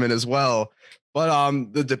to chime in as well. But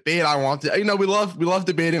the debate I wanted, we love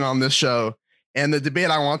debating on this show, and the debate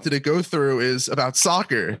I wanted to go through is about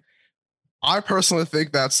soccer. I personally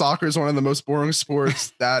think that soccer is one of the most boring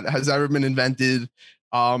sports that has ever been invented.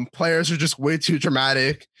 Players are just way too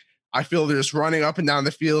dramatic. I feel they're just running up and down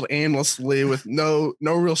the field aimlessly with no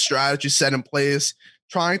real strategy set in place.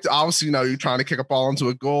 Trying to you're trying to kick a ball into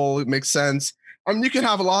a goal. It makes sense. You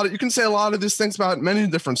can say a lot of these things about many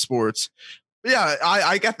different sports. But yeah,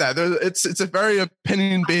 I get that. It's a very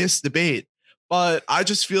opinion-based debate, but I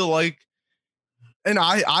just feel like, and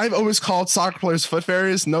I've always called soccer players foot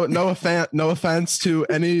fairies. No offense to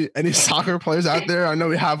any soccer players out there. I know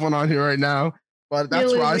we have one on here right now, but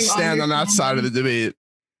that's where I stand on that side of the debate.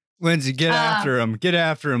 Lindsay, get after him. Get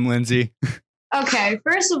after him, Lindsay. Okay,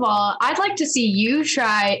 first of all, I'd like to see you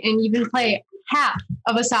try and even play half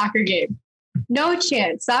of a soccer game. No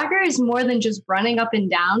chance. Soccer is more than just running up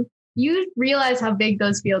and down. You realize how big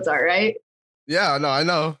those fields are, right? Yeah, no, I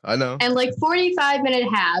know. And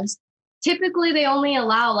 45-minute halves, typically they only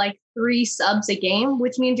allow 3 subs a game,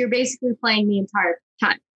 which means you're basically playing the entire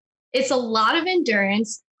time. It's a lot of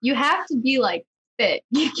endurance. You have to be fit.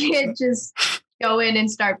 You can't just go in and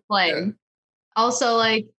start playing. Yeah. Also,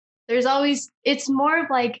 it's more of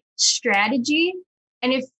strategy.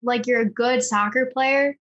 And if you're a good soccer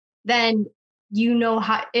player, then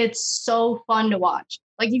how it's so fun to watch.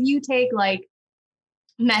 If you take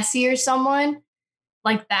Messi or someone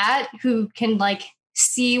like that who can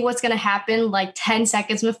see what's going to happen 10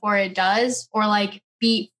 seconds before it does, or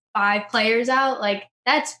beat 5 players out,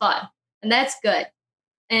 that's fun and that's good.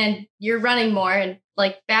 And you're running more, and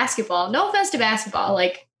basketball, no offense to basketball,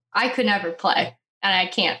 I could never play and I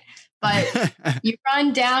can't, but you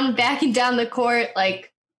run back and down the court,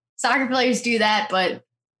 soccer players do that, but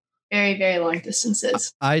very, very long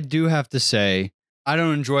distances. I do have to say, I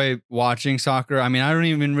don't enjoy watching soccer. I mean, I don't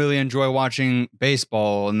even really enjoy watching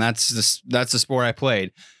baseball, and that's the sport I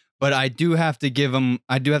played. But I do have to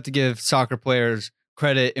give soccer players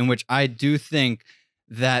credit, in which I do think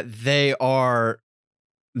that they are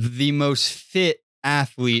the most fit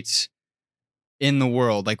athletes in the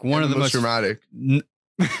world. One of the most dramatic.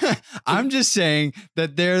 I'm just saying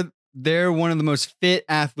that they're one of the most fit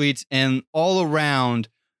athletes and all around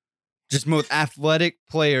just most athletic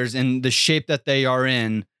players in the shape that they are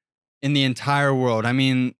in the entire world. I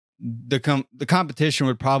mean, the competition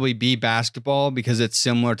would probably be basketball because it's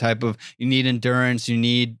similar type of, you need endurance, you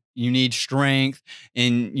need strength,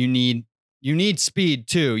 and you need speed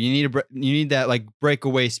too. You need that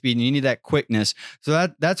breakaway speed, and you need that quickness. So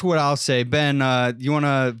that's what I'll say. Ben, you want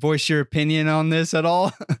to voice your opinion on this at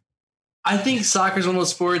all? I think soccer is one of those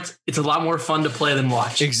sports. It's a lot more fun to play than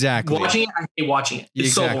watch. Exactly. Watching it, I hate watching it.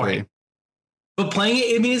 It's so boring. But playing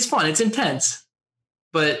it, I mean, it's fun. It's intense.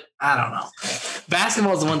 But I don't know.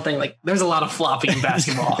 Basketball is the one thing. There's a lot of flopping in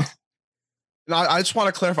basketball. No, I just want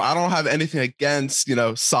to clarify. I don't have anything against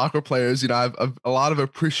soccer players. I have a lot of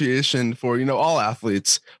appreciation for all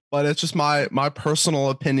athletes. But it's just my personal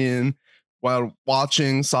opinion while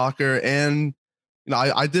watching soccer. And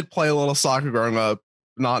I did play a little soccer growing up.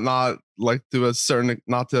 Not like to a certain,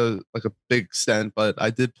 not to like a big extent, but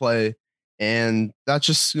I did play, and that's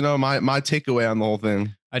just my takeaway on the whole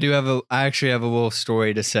thing. I actually have a little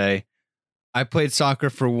story to say. I played soccer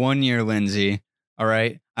for 1 year, Lindsay. All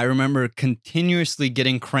right. I remember continuously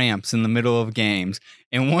getting cramps in the middle of games.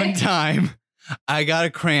 And one time I got a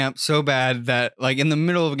cramp so bad that like in the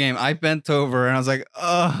middle of a game, I bent over and I was like,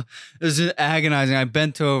 oh, this is agonizing. I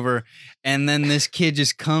bent over and then this kid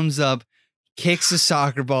just comes up, kicks a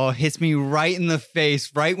soccer ball, hits me right in the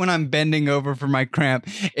face, right when I'm bending over for my cramp.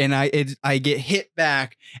 And I get hit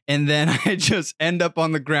back and then I just end up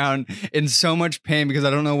on the ground in so much pain because I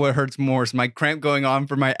don't know what hurts more. Is my cramp going on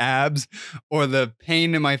for my abs or the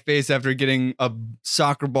pain in my face after getting a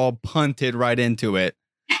soccer ball punted right into it?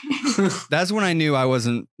 That's when I knew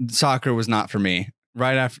soccer was not for me.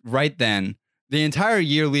 Right then. The entire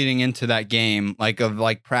year leading into that game,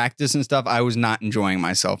 of practice and stuff, I was not enjoying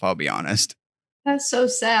myself, I'll be honest. That's so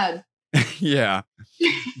sad. Yeah.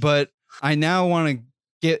 But I now want to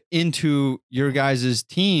get into your guys'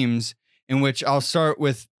 teams, in which I'll start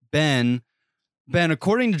with Ben. Ben,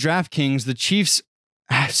 according to DraftKings, the Chiefs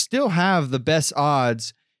still have the best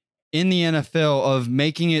odds in the NFL of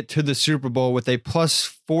making it to the Super Bowl with a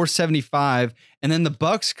plus 475. And then the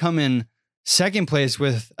Bucs come in second place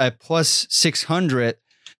with a plus 600.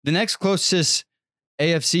 The next closest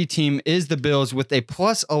AFC team is the Bills with a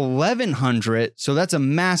plus 1100. So that's a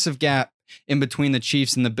massive gap in between the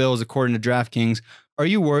Chiefs and the Bills, according to DraftKings. Are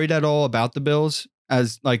you worried at all about the Bills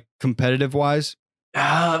as like competitive wise?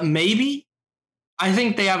 Maybe. I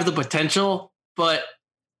think they have the potential, but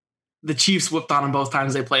the Chiefs whipped on them both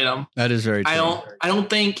times they played them. That is very true. I don't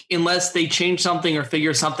think unless they change something or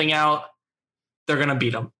figure something out, they're going to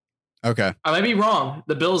beat them. Okay. I might be wrong.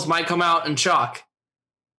 The Bills might come out and shock,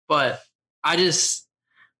 but I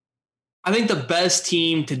think the best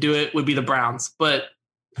team to do it would be the Browns, but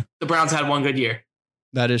the Browns had one good year.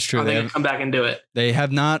 That is true. They come back and do it. They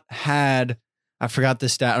have not had, I forgot the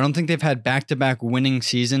stat. I don't think they've had back-to-back winning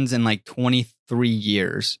seasons in like 23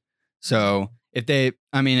 years. So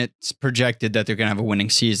it's projected that they're going to have a winning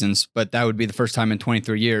seasons, but that would be the first time in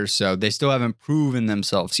 23 years. So they still haven't proven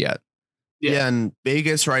themselves yet. Yeah, and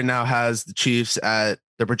Vegas right now has the Chiefs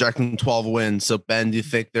they're projecting 12 wins. So Ben, do you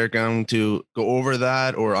think they're going to go over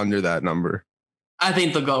that or under that number? I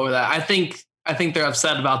think they'll go over that. I think they're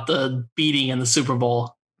upset about the beating in the Super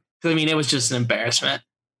Bowl. Because it was just an embarrassment.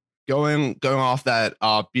 Going off that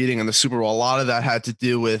beating in the Super Bowl, a lot of that had to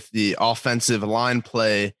do with the offensive line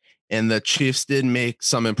play, and the Chiefs did make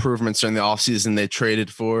some improvements during the offseason. They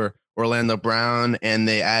traded for Orlando Brown and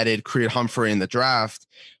they added Creed Humphrey in the draft.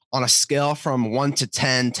 On a scale from 1 to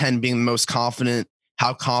 10, 10 being the most confident,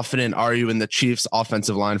 how confident are you in the Chiefs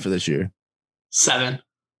offensive line for this year? 7.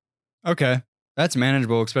 Okay. That's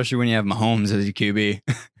manageable, especially when you have Mahomes as your QB.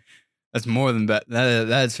 That's more than that.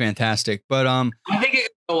 That's fantastic. But I think it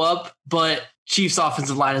could go up, but Chiefs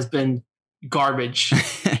offensive line has been garbage.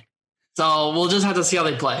 So we'll just have to see how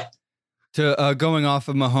they play. Going off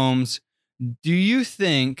of Mahomes, do you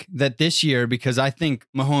think that this year, because I think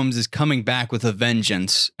Mahomes is coming back with a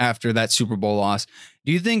vengeance after that Super Bowl loss,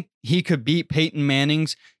 do you think he could beat Peyton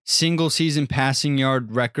Manning's single season passing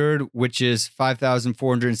yard record, which is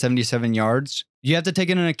 5,477 yards? You have to take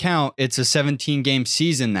into account it's a 17 game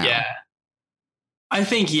season now. Yeah. I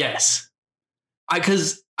think yes.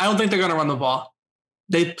 Because I don't think they're going to run the ball.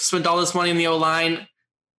 They spent all this money in the O-line.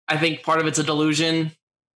 I think part of it's a delusion.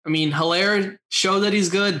 Hilaire showed that he's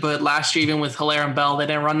good, but last year, even with Hilaire and Bell, they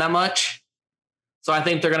didn't run that much. So I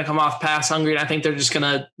think they're going to come off pass hungry, and I think they're just going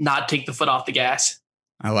to not take the foot off the gas.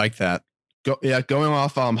 I like that. Going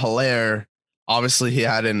off Hilaire, obviously he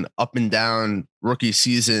had an up and down rookie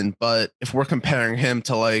season, but if we're comparing him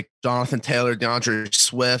to like Jonathan Taylor, DeAndre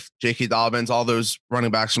Swift, J.K. Dobbins, all those running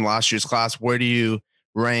backs from last year's class, where do you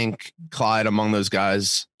rank Clyde among those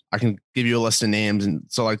guys? I can give you a list of names. And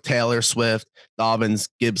so like Taylor, Swift, Dobbins,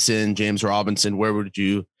 Gibson, James Robinson, where would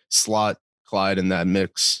you slot Clyde in that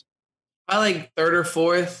mix? I like 3rd or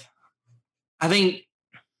 4th. I think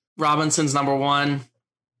Robinson's number 1.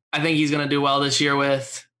 I think he's going to do well this year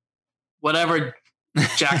with whatever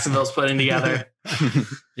Jacksonville's putting together.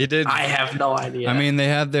 He did. I have no idea. They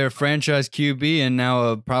have their franchise QB and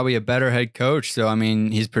now probably a better head coach. So,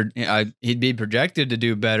 he'd be projected to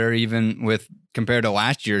do better even compared to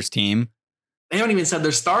last year's team. They haven't even said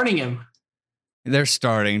they're starting him. They're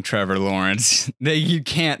starting Trevor Lawrence. You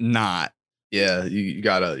can't not. Yeah, you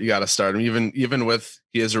gotta start him. Even with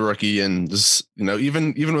he is a rookie, and just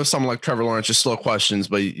even with someone like Trevor Lawrence, just still questions,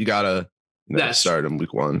 but you gotta start him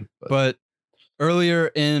week 1. But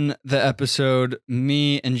earlier in the episode,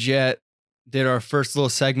 me and Jet did our first little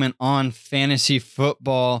segment on fantasy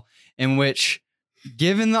football, in which,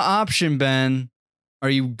 given the option, Ben, are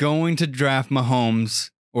you going to draft Mahomes,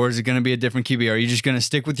 or is it going to be a different QB? Are you just going to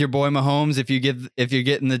stick with your boy Mahomes if you're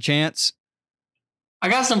getting the chance? I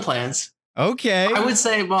got some plans. Okay. I would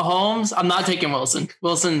say Mahomes. I'm not taking Wilson.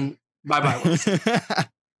 Wilson, bye-bye Wilson.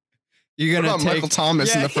 You're What going about to take Michael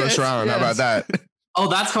Thomas in the first round? How about that? Oh,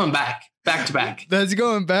 that's coming back to back. That's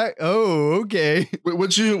going back. Oh, okay.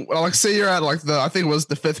 Would you, like, say you're at like I think it was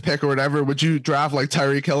the 5th pick or whatever, would you draft like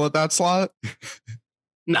Tyreek Hill at that slot?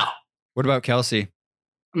 No, What about Kelsey?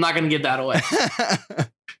 I'm not going to give that away.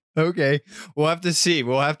 Okay. We'll have to see.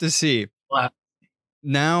 Wow.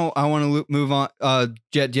 Now I want to move on.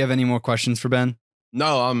 Jet, do you have any more questions for Ben?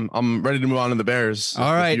 No, I'm ready to move on to the Bears.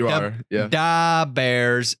 All right. You are. Yeah. Da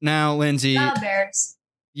Bears. Now, Lindsay, Bears.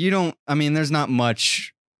 there's not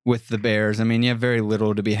much with the Bears. I mean, you have very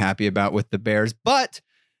little to be happy about with the Bears, but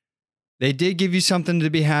they did give you something to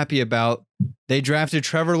be happy about. They drafted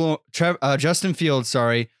Justin Fields,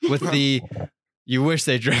 with the, you wish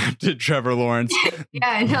they drafted Trevor Lawrence. Yeah,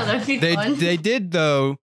 I know. That'd be fun. They did,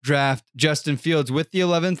 though, draft Justin Fields with the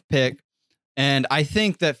 11th pick. And I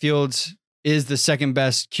think that Fields is the second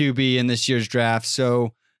best QB in this year's draft.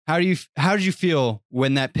 So how did you feel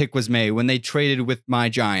when that pick was made, when they traded with my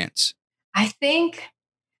Giants? I think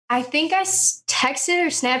I texted or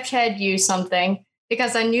Snapchat you something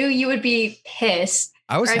because I knew you would be pissed.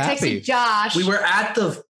 I was or I happy. texted Josh. We were at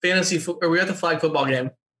the we were at the flag football game.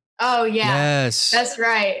 Oh yeah. Yes. That's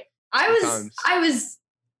right. I was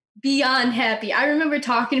beyond happy. I remember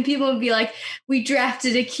talking to people and be like, we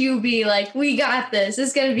drafted a QB, like we got this.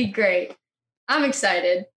 It's gonna be great. I'm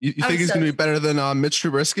excited. You think he's going to be better than Mitch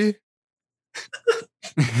Trubisky?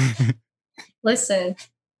 Listen.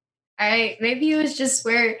 All right. Maybe it was just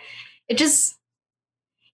where it just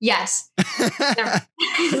yes.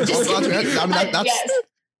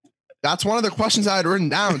 That's one of the questions I had written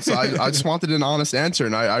down. So I just wanted an honest answer,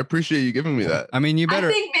 and I appreciate you giving me that. I mean, you better.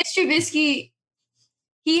 I think Mitch Trubisky,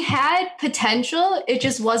 he had potential. It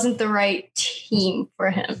just wasn't the right team for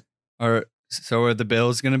him. So are the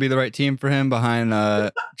Bills going to be the right team for him behind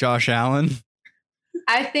Josh Allen?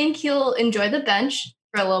 I think he'll enjoy the bench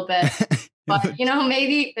for a little bit, but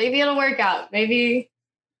maybe it'll work out. Maybe.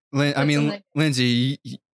 Lindsay,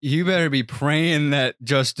 you better be praying that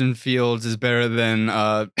Justin Fields is better than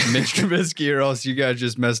Mitch Trubisky, or else you guys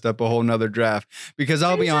just messed up a whole nother draft. Because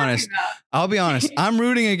I'll be honest, I'm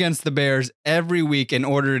rooting against the Bears every week in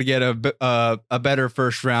order to get a better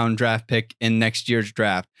first round draft pick in next year's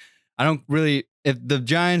draft. I don't really, if the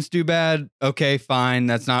Giants do bad, okay, fine.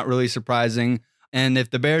 That's not really surprising. And if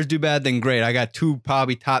the Bears do bad, then great. I got 2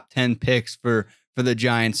 probably top 10 picks for the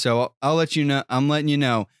Giants. So I'll let you know. I'm letting you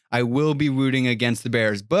know I will be rooting against the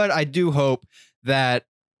Bears, but I do hope that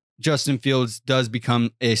Justin Fields does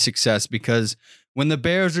become a success, because when the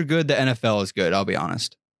Bears are good, the NFL is good. I'll be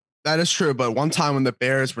honest. That is true. But one time when the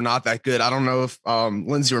Bears were not that good, I don't know if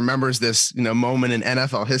Lindsay remembers this, moment in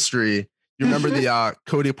NFL history. You remember the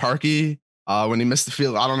Cody Parkey when he missed the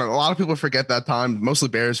field? I don't know. A lot of people forget that time, mostly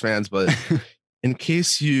Bears fans. But in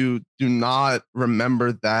case you do not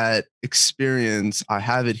remember that experience, I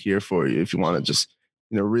have it here for you if you want to just,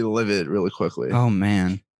 relive it really quickly. Oh,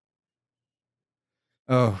 man.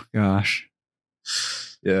 Oh, gosh.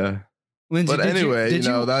 Yeah. Lindsay, but anyway,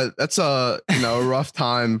 that's a rough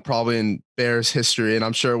time probably in Bears history, and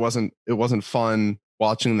I'm sure it wasn't fun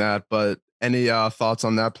watching that. But any thoughts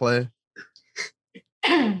on that play?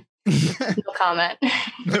 No comment.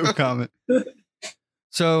 No comment.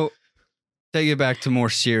 So, take it back to more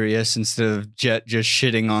serious instead of Jet just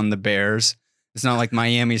shitting on the Bears. It's not like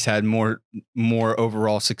Miami's had more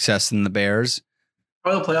overall success than the Bears.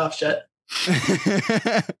 Or the playoffs, Jet.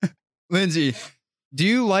 Lindsay, do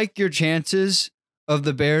you like your chances of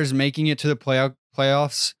the Bears making it to the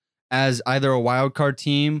playoffs as either a wild card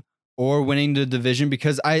team or winning the division?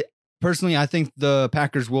 Because I think the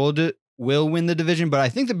Packers will win the division, but I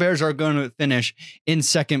think the Bears are going to finish in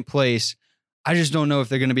second place. I just don't know if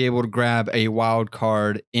they're going to be able to grab a wild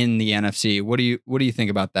card in the NFC. What do you think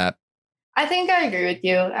about that? I think I agree with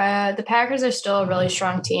you. The Packers are still a really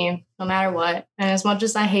strong team, no matter what. And as much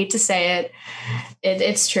as I hate to say it,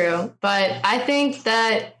 it's true. But I think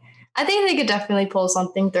they could definitely pull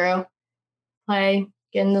something through, get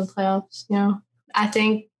in the playoffs. I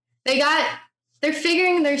think they're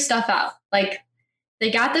figuring their stuff out. Like,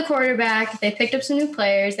 they got the quarterback, they picked up some new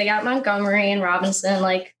players, they got Montgomery and Robinson.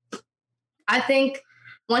 Like, I think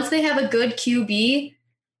once they have a good QB,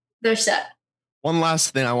 they're set. One last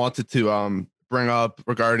thing I wanted to bring up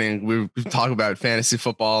regarding we've talked about fantasy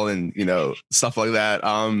football and stuff like that.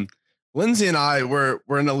 Lindsay and I we're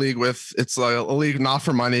in a league with, it's like a league not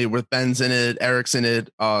for money, with Ben's in it, Eric's in it,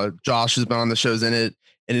 Josh has been on the shows in it,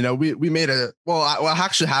 and you know we made what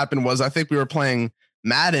actually happened was I think we were playing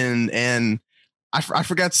Madden and I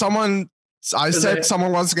forget someone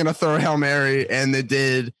someone was gonna throw a Hail Mary and they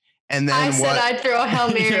did, and then I said I'd throw a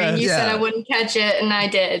Hail Mary and you said I wouldn't catch it and I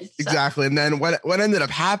did. So. Exactly, and then what ended up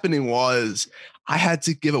happening was I had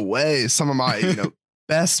to give away some of my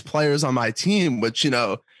best players on my team, which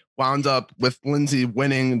wound up with Lindsay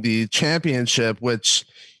winning the championship, which,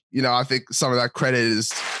 I think some of that credit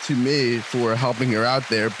is to me for helping her out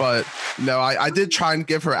there. But, I did try and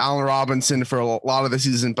give her Allen Robinson for a lot of the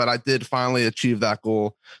season, but I did finally achieve that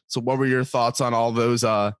goal. So what were your thoughts on all those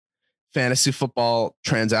fantasy football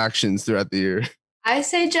transactions throughout the year? I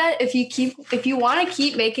say, Jet, if you want to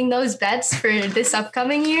keep making those bets for this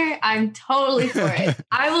upcoming year, I'm totally for it.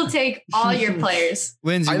 I will take all your players.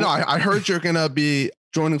 Lindsay, I know. I heard you're going to be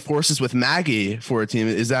joining forces with Maggie for a team.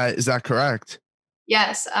 Is that correct?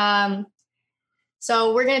 Yes.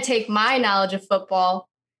 So we're going to take my knowledge of football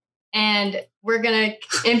and we're going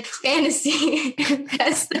to, in fantasy,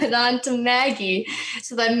 invest it onto Maggie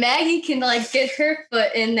so that Maggie can get her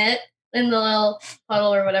foot in the little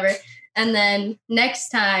puddle or whatever. And then next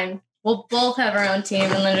time we'll both have our own team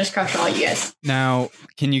and then just crush all you guys. Now,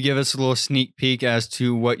 can you give us a little sneak peek as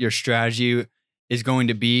to what your strategy is going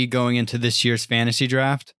to be going into this year's fantasy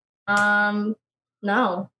draft? No.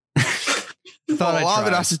 Well, a lot of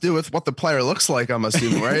it has to do with what the player looks like, I'm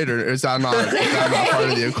assuming, right? Or is that not part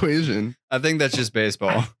of the equation? I think that's just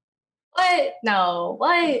baseball. What? No. What?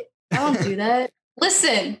 I don't do that.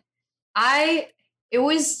 Listen, it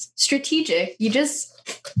was strategic. You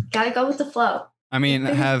just gotta go with the flow. I mean,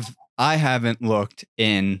 I haven't looked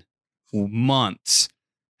in months.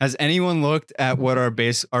 Has anyone looked at what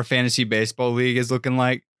our fantasy baseball league is looking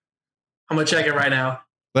like? I'm gonna check it right now.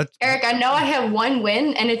 Eric, I know I have one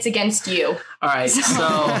win and it's against you. All right,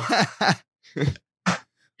 so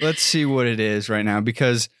let's see what it is right now,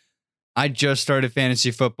 because I just started fantasy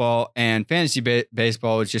football, and fantasy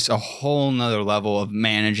baseball is just a whole nother level of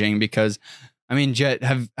managing. Because, I mean, Jet,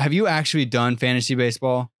 have you actually done fantasy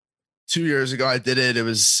baseball? 2 years ago, I did it. It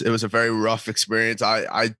was a very rough experience.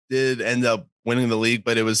 I did end up winning the league,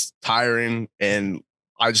 but it was tiring, and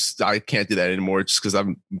I can't do that anymore just because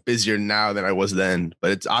I'm busier now than I was then.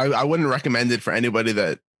 But I wouldn't recommend it for anybody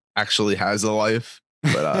that actually has a life.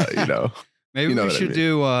 But maybe we should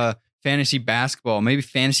do fantasy basketball, maybe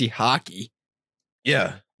fantasy hockey.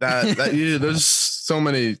 Yeah, there's so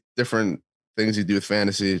many different things you do with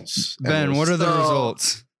fantasy. Ben, what are the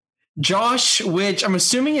results? Josh, which I'm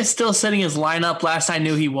assuming is still setting his lineup, last I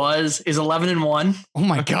knew he was, is 11-1. Oh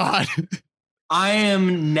my God. I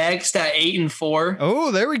am next at 8-4.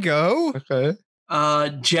 Oh, there we go. Okay.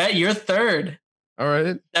 Jet, you're third. All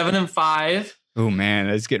right. 7-5. Oh man,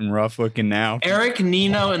 it's getting rough looking now. Eric,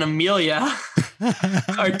 Nino, and Amelia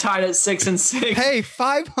are tied at 6-6. Hey,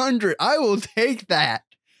 500. I will take that.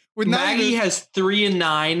 With Maggie has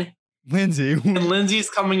 3-9. Lindsay. And Lindsay's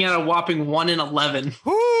coming out a whopping 1-11.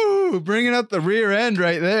 Woo! Bringing up the rear end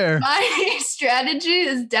right there. My strategy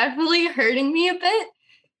is definitely hurting me a bit,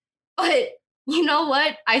 but you know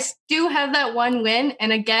what? I do have that one win,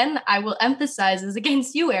 and again, I will emphasize is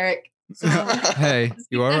against you, Eric. So hey,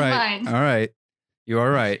 you are right. All right, you are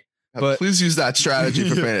right. But please use that strategy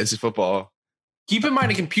for fantasy football. Keep in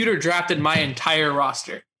mind, a computer drafted my entire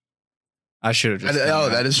roster. I should have just.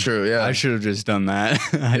 That is true. Yeah, I should have just done that.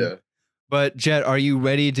 Yeah. But Jet, are you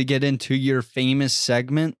ready to get into your famous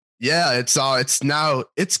segment? Yeah,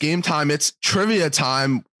 it's game time. It's trivia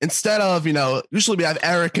time. Instead of, usually we have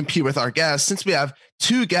Eric compete with our guests. Since we have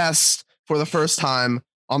two guests for the first time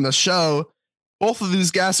on the show, both of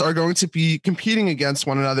these guests are going to be competing against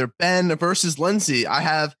one another. Ben versus Lindsay. I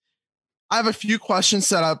have a few questions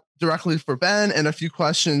set up directly for Ben and a few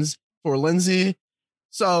questions for Lindsay.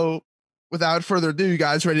 So without further ado, you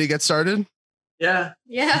guys ready to get started? Yeah.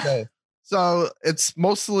 Yeah. Okay. So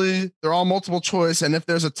they're all multiple choice. And if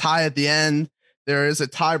there's a tie at the end, there is a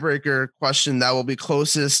tiebreaker question that will be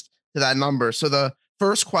closest to that number. So the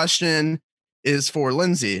first question is for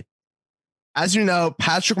Lindsay. As you know,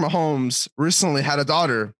 Patrick Mahomes recently had a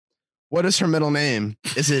daughter. What is her middle name?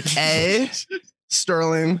 Is it A,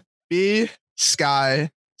 Sterling, B,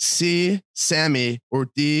 Sky, C, Sammy, or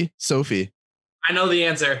D, Sophie? I know the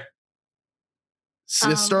answer.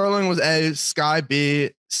 Sterling was A, Sky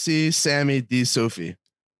B, C, Sammy, D, Sophie.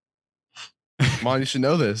 Come on, you should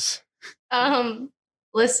know this.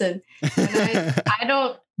 Listen,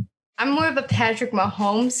 I'm more of a Patrick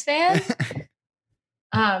Mahomes fan.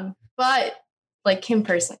 But like him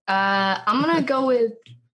personally, I'm gonna go with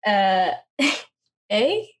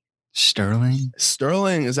A. Sterling.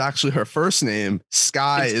 Sterling is actually her first name.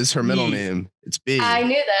 Sky is her middle name. It's B. I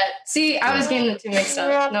knew that. See, I was getting the two mixed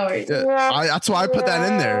up. No worries. Yeah, that's why I put that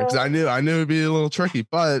in there because I knew it'd be a little tricky.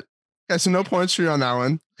 But okay, so no points for you on that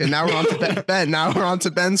one. Okay, now we're on to Ben. Now we're on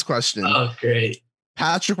to Ben's question. Oh, great.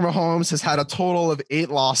 Patrick Mahomes has had a total of 8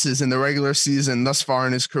 losses in the regular season thus far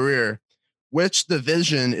in his career. Which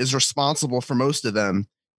division is responsible for most of them?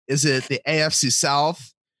 Is it the AFC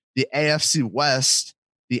South, the AFC West,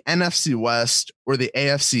 the NFC West, or the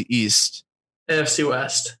AFC East? AFC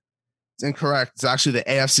West. It's incorrect. It's actually the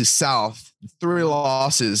AFC South. 3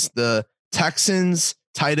 losses. The Texans,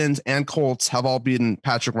 Titans, and Colts have all beaten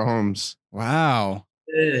Patrick Mahomes. Wow.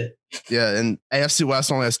 Yeah, and AFC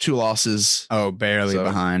West only has 2 losses. Oh, barely So-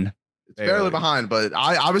 behind. It's barely behind, but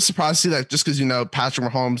I was surprised to see that just because,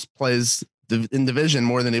 Patrick Mahomes plays in division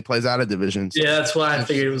more than he plays out of division. So, Yeah, that's why I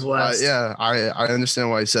figured it was West. yeah, I understand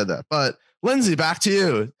why you said that. But Lindsay, back to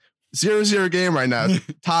you. 0-0 game right now.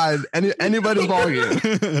 Tied. Anybody's ball game.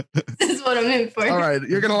 This is what I'm in for. All right,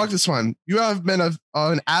 you're gonna like this one. You have been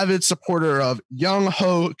an avid supporter of Young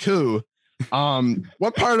Ho Koo.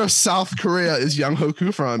 What part of South Korea is Young Ho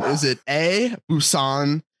Koo from? Is it A,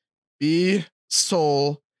 Busan, B,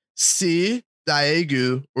 Seoul, C,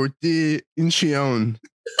 Daegu, or D, Incheon?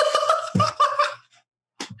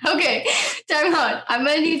 Okay, time out. I'm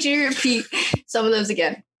gonna need you to repeat some of those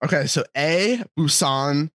again. Okay, so A,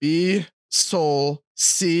 Busan, B, Seoul,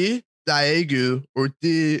 C, Daegu, or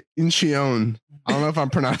D, Incheon. I don't know if I'm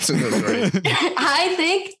pronouncing those right. I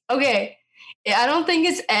think, okay, I don't think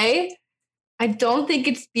it's A. I don't think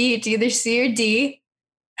it's B. It's either C or D.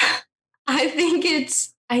 I think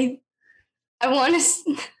it's, I want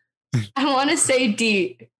to say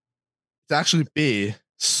D. It's actually B,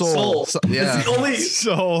 Seoul. So, yeah. It's the only,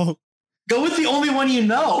 So go with the only one you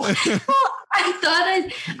know. Well, I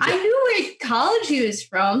thought I knew where college he was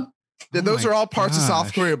from. Those are all parts of South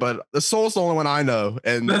gosh. Korea, but the Seoul's the only one I know.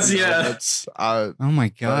 And That's- yeah. that's oh my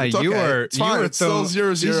god, it's okay. you are It's fine. you are It's still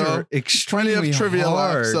 0-0. These are plenty extremely of trivia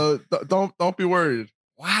hard. left, so don't be worried.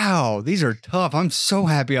 Wow, these are tough. I'm so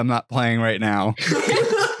happy I'm not playing right now.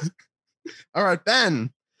 All right,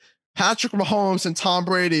 Ben. Patrick Mahomes and Tom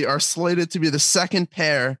Brady are slated to be the second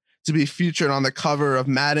pair to be featured on the cover of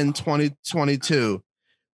Madden 2022.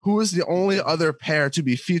 Who is the only other pair to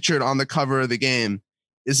be featured on the cover of the game?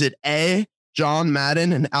 Is it A, John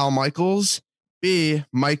Madden and Al Michaels, B,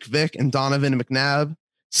 Mike Vick and Donovan McNabb,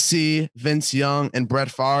 C, Vince Young and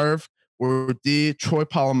Brett Favre, or D, Troy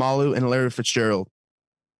Polamalu and Larry Fitzgerald?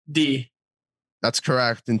 D. That's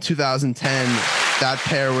correct. In 2010, that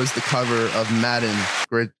pair was the cover of Madden.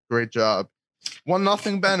 Great job.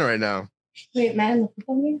 1-0 Ben right now. Wait, man, the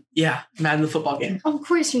football game? Yeah, Madden the football game. Of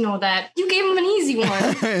course you know that. You gave him an easy one.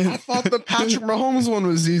 I thought the Patrick Mahomes one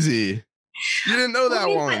was easy. You didn't know that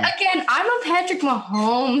But one. again, I'm a Patrick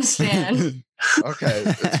Mahomes fan. Okay,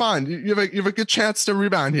 it's fine. You have a good chance to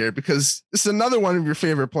rebound here because this is another one of your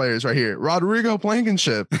favorite players right here, Rodrigo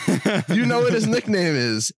Blankenship. You know what his nickname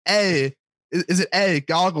is. Is it A,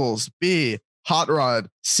 Goggles, B, Hot Rod,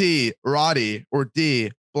 C, Roddy, or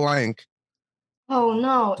D, Blank? Oh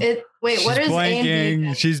no! Wait, what She's is A and B blanking.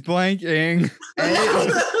 again? She's blanking.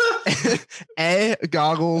 A,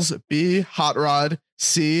 Goggles, B, Hot Rod,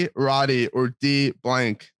 C, Roddy, or D,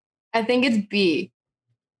 Blank? I think it's B.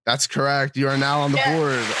 That's correct. You are now on the Yeah.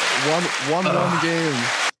 board. One game.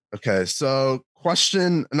 Okay, so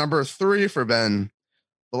question number 3 for Ben.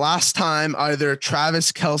 The last time either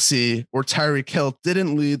Travis Kelce or Tyreek Hill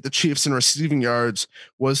didn't lead the Chiefs in receiving yards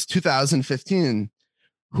was 2015.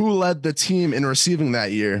 Who led the team in receiving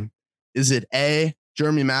that year? Is it A,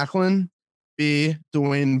 Jeremy Maclin, B,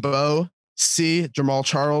 Dwayne Bowe, C, Jamal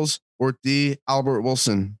Charles, or D, Albert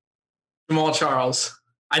Wilson? Jamal Charles.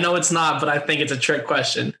 I know it's not, but I think it's a trick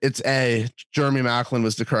question. It's A. Jeremy Maclin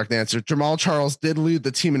was the correct answer. Jamal Charles did lead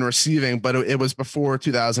the team in receiving, but it was before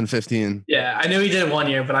 2015. Yeah, I knew he did one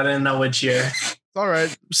year, but I didn't know which year. It's all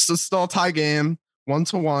right. Still a tie game,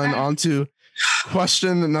 1-1. On to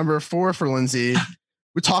question number 4 for Lindsay.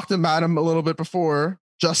 We talked about him a little bit before.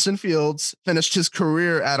 Justin Fields finished his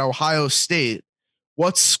career at Ohio State.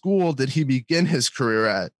 What school did he begin his career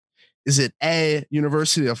at? Is it A,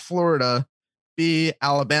 University of Florida, B,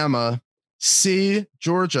 Alabama, C,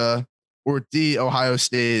 Georgia, or D, Ohio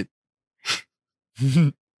State?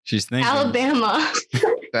 She's thinking. Alabama.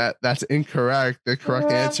 That's incorrect. The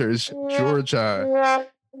correct answer is Georgia.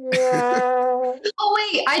 Oh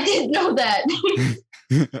wait, I didn't know that.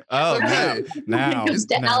 Oh, Okay. now. It goes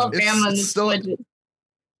to now. Alabama in It's the still- budget.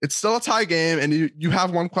 It's still a tie game, and you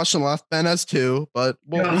have one question left. Ben has 2, but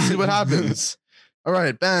we'll see what happens. All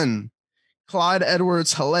right, Ben. Clyde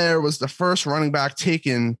Edwards-Helaire was the first running back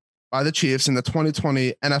taken by the Chiefs in the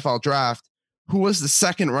 2020 NFL draft, who was the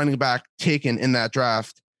second running back taken in that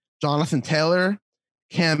draft? Jonathan Taylor,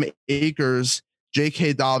 Cam Akers,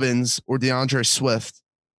 J.K. Dobbins, or DeAndre Swift?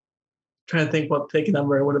 Trying to think what pick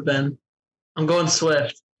number it would have been. I'm going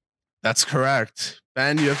Swift. That's correct.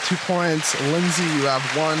 Ben, you have 2 points. Lindsay, you have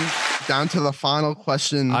 1. Down to the final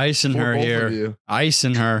question. Icing for her both of here. you.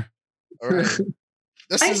 Icing her. All right.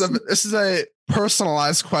 This is a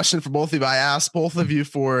personalized question for both of you. I asked both of you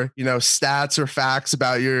for, stats or facts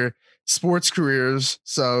about your sports careers.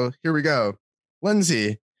 So here we go.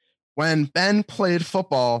 Lindsay, when Ben played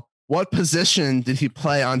football, what position did he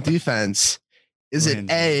play on defense? Is it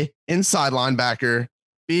A, inside linebacker,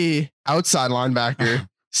 B, outside linebacker,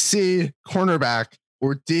 C, cornerback,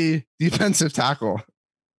 or D, defensive tackle?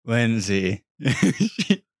 Lindsay.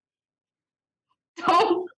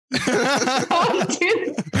 Don't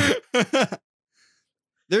do that.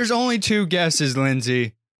 There's only 2 guesses,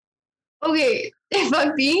 Lindsay. Okay, if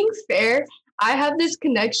I'm being fair, I have this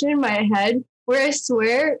connection in my head where I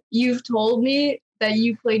swear you've told me that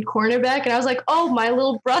you played cornerback, and I was like, oh, my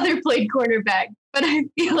little brother played cornerback, but I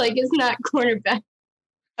feel like it's not cornerback.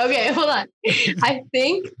 Okay, hold on. I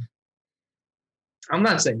think I'm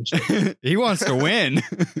not saying shit. He wants to win.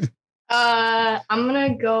 I'm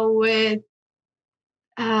gonna go with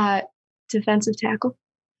defensive tackle.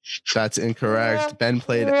 That's incorrect. Ben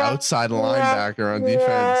played outside linebacker on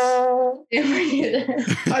defense.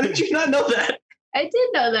 How did you not know that? I did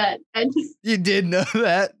know that. You did know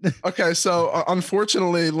that. Okay, so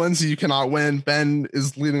unfortunately, Lindsay, you cannot win. Ben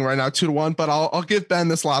is leading right now 2-1, but I'll give Ben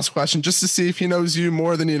this last question just to see if he knows you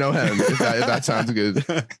more than you know him, if that sounds good.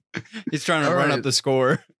 He's trying to All run right. up the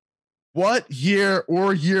score. What year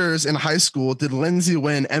or years in high school did Lindsay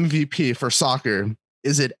win MVP for soccer?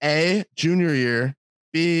 Is it A, junior year,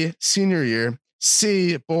 B, senior year,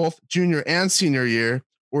 C, both junior and senior year,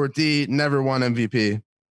 or D, never won MVP?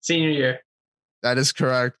 Senior year. That is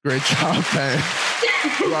correct. Great job, Ben.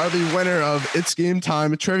 You are the winner of It's Game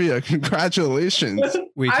Time Trivia. Congratulations.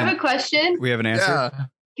 We I have a question. we have an answer. Yeah.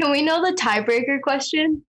 Can we know the tiebreaker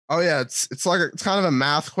question? Oh yeah, it's kind of a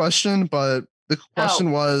math question, but the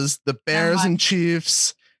question was the Bears and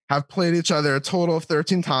Chiefs have played each other a total of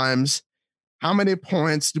 13 times. How many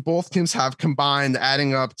points do both teams have combined,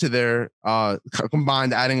 adding up to their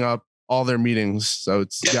adding up all their meetings? So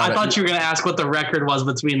I thought you were going to ask what the record was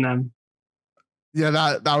between them. Yeah,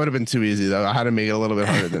 that would have been too easy though. I had to make it a little bit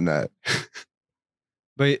harder than that.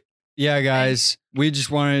 But yeah, guys, we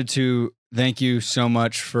just wanted to thank you so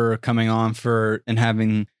much for coming on and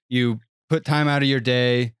having you put time out of your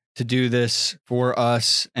day to do this for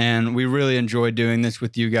us. And we really enjoyed doing this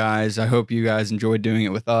with you guys. I hope you guys enjoyed doing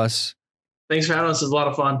it with us. Thanks for having us. It was a lot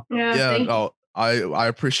of fun. Yeah. Oh, I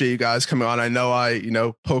appreciate you guys coming on. I know I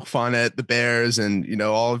poke fun at the Bears and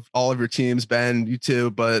all of your teams, Ben, you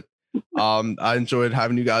too, but I enjoyed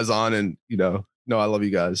having you guys on, and I love you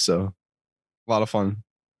guys, so a lot of fun.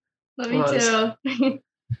 Love you too.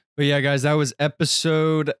 But yeah, guys, that was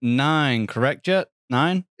episode 9, correct, Jet?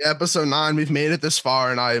 9? Yeah, episode 9. We've made it this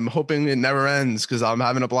far, and I'm hoping it never ends because I'm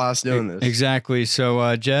having a blast doing this. Exactly.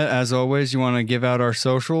 So Jet, as always, you want to give out our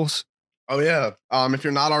socials? Oh yeah. If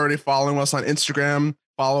you're not already following us on Instagram,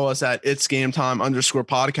 follow us at It's Game Time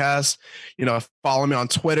 _podcast. Follow me on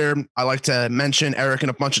Twitter. I like to mention Eric in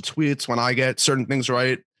a bunch of tweets when I get certain things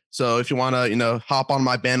right. So if you want to, hop on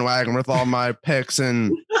my bandwagon with all my picks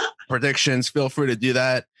and predictions, feel free to do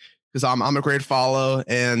that because I'm a great follow,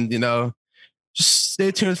 and just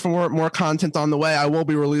stay tuned for more content on the way. I will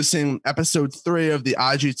be releasing episode 3 of the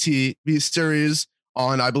IGTV series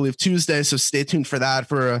on, I believe, Tuesday. So stay tuned for that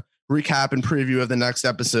for a recap and preview of the next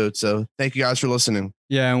episode. So thank you guys for listening.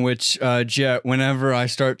 Yeah, in which Jet, whenever I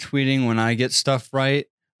start tweeting, when I get stuff right,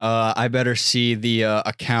 I better see the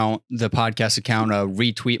podcast account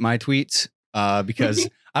retweet my tweets because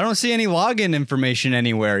I don't see any login information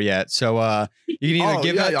anywhere yet. So you can either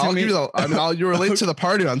give that to me. You relate to the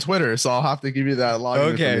party on Twitter, so I'll have to give you that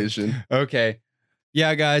login information. Okay.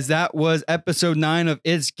 Yeah, guys, that was episode 9 of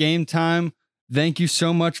It's Game Time. Thank you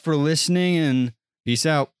so much for listening, and peace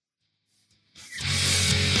out.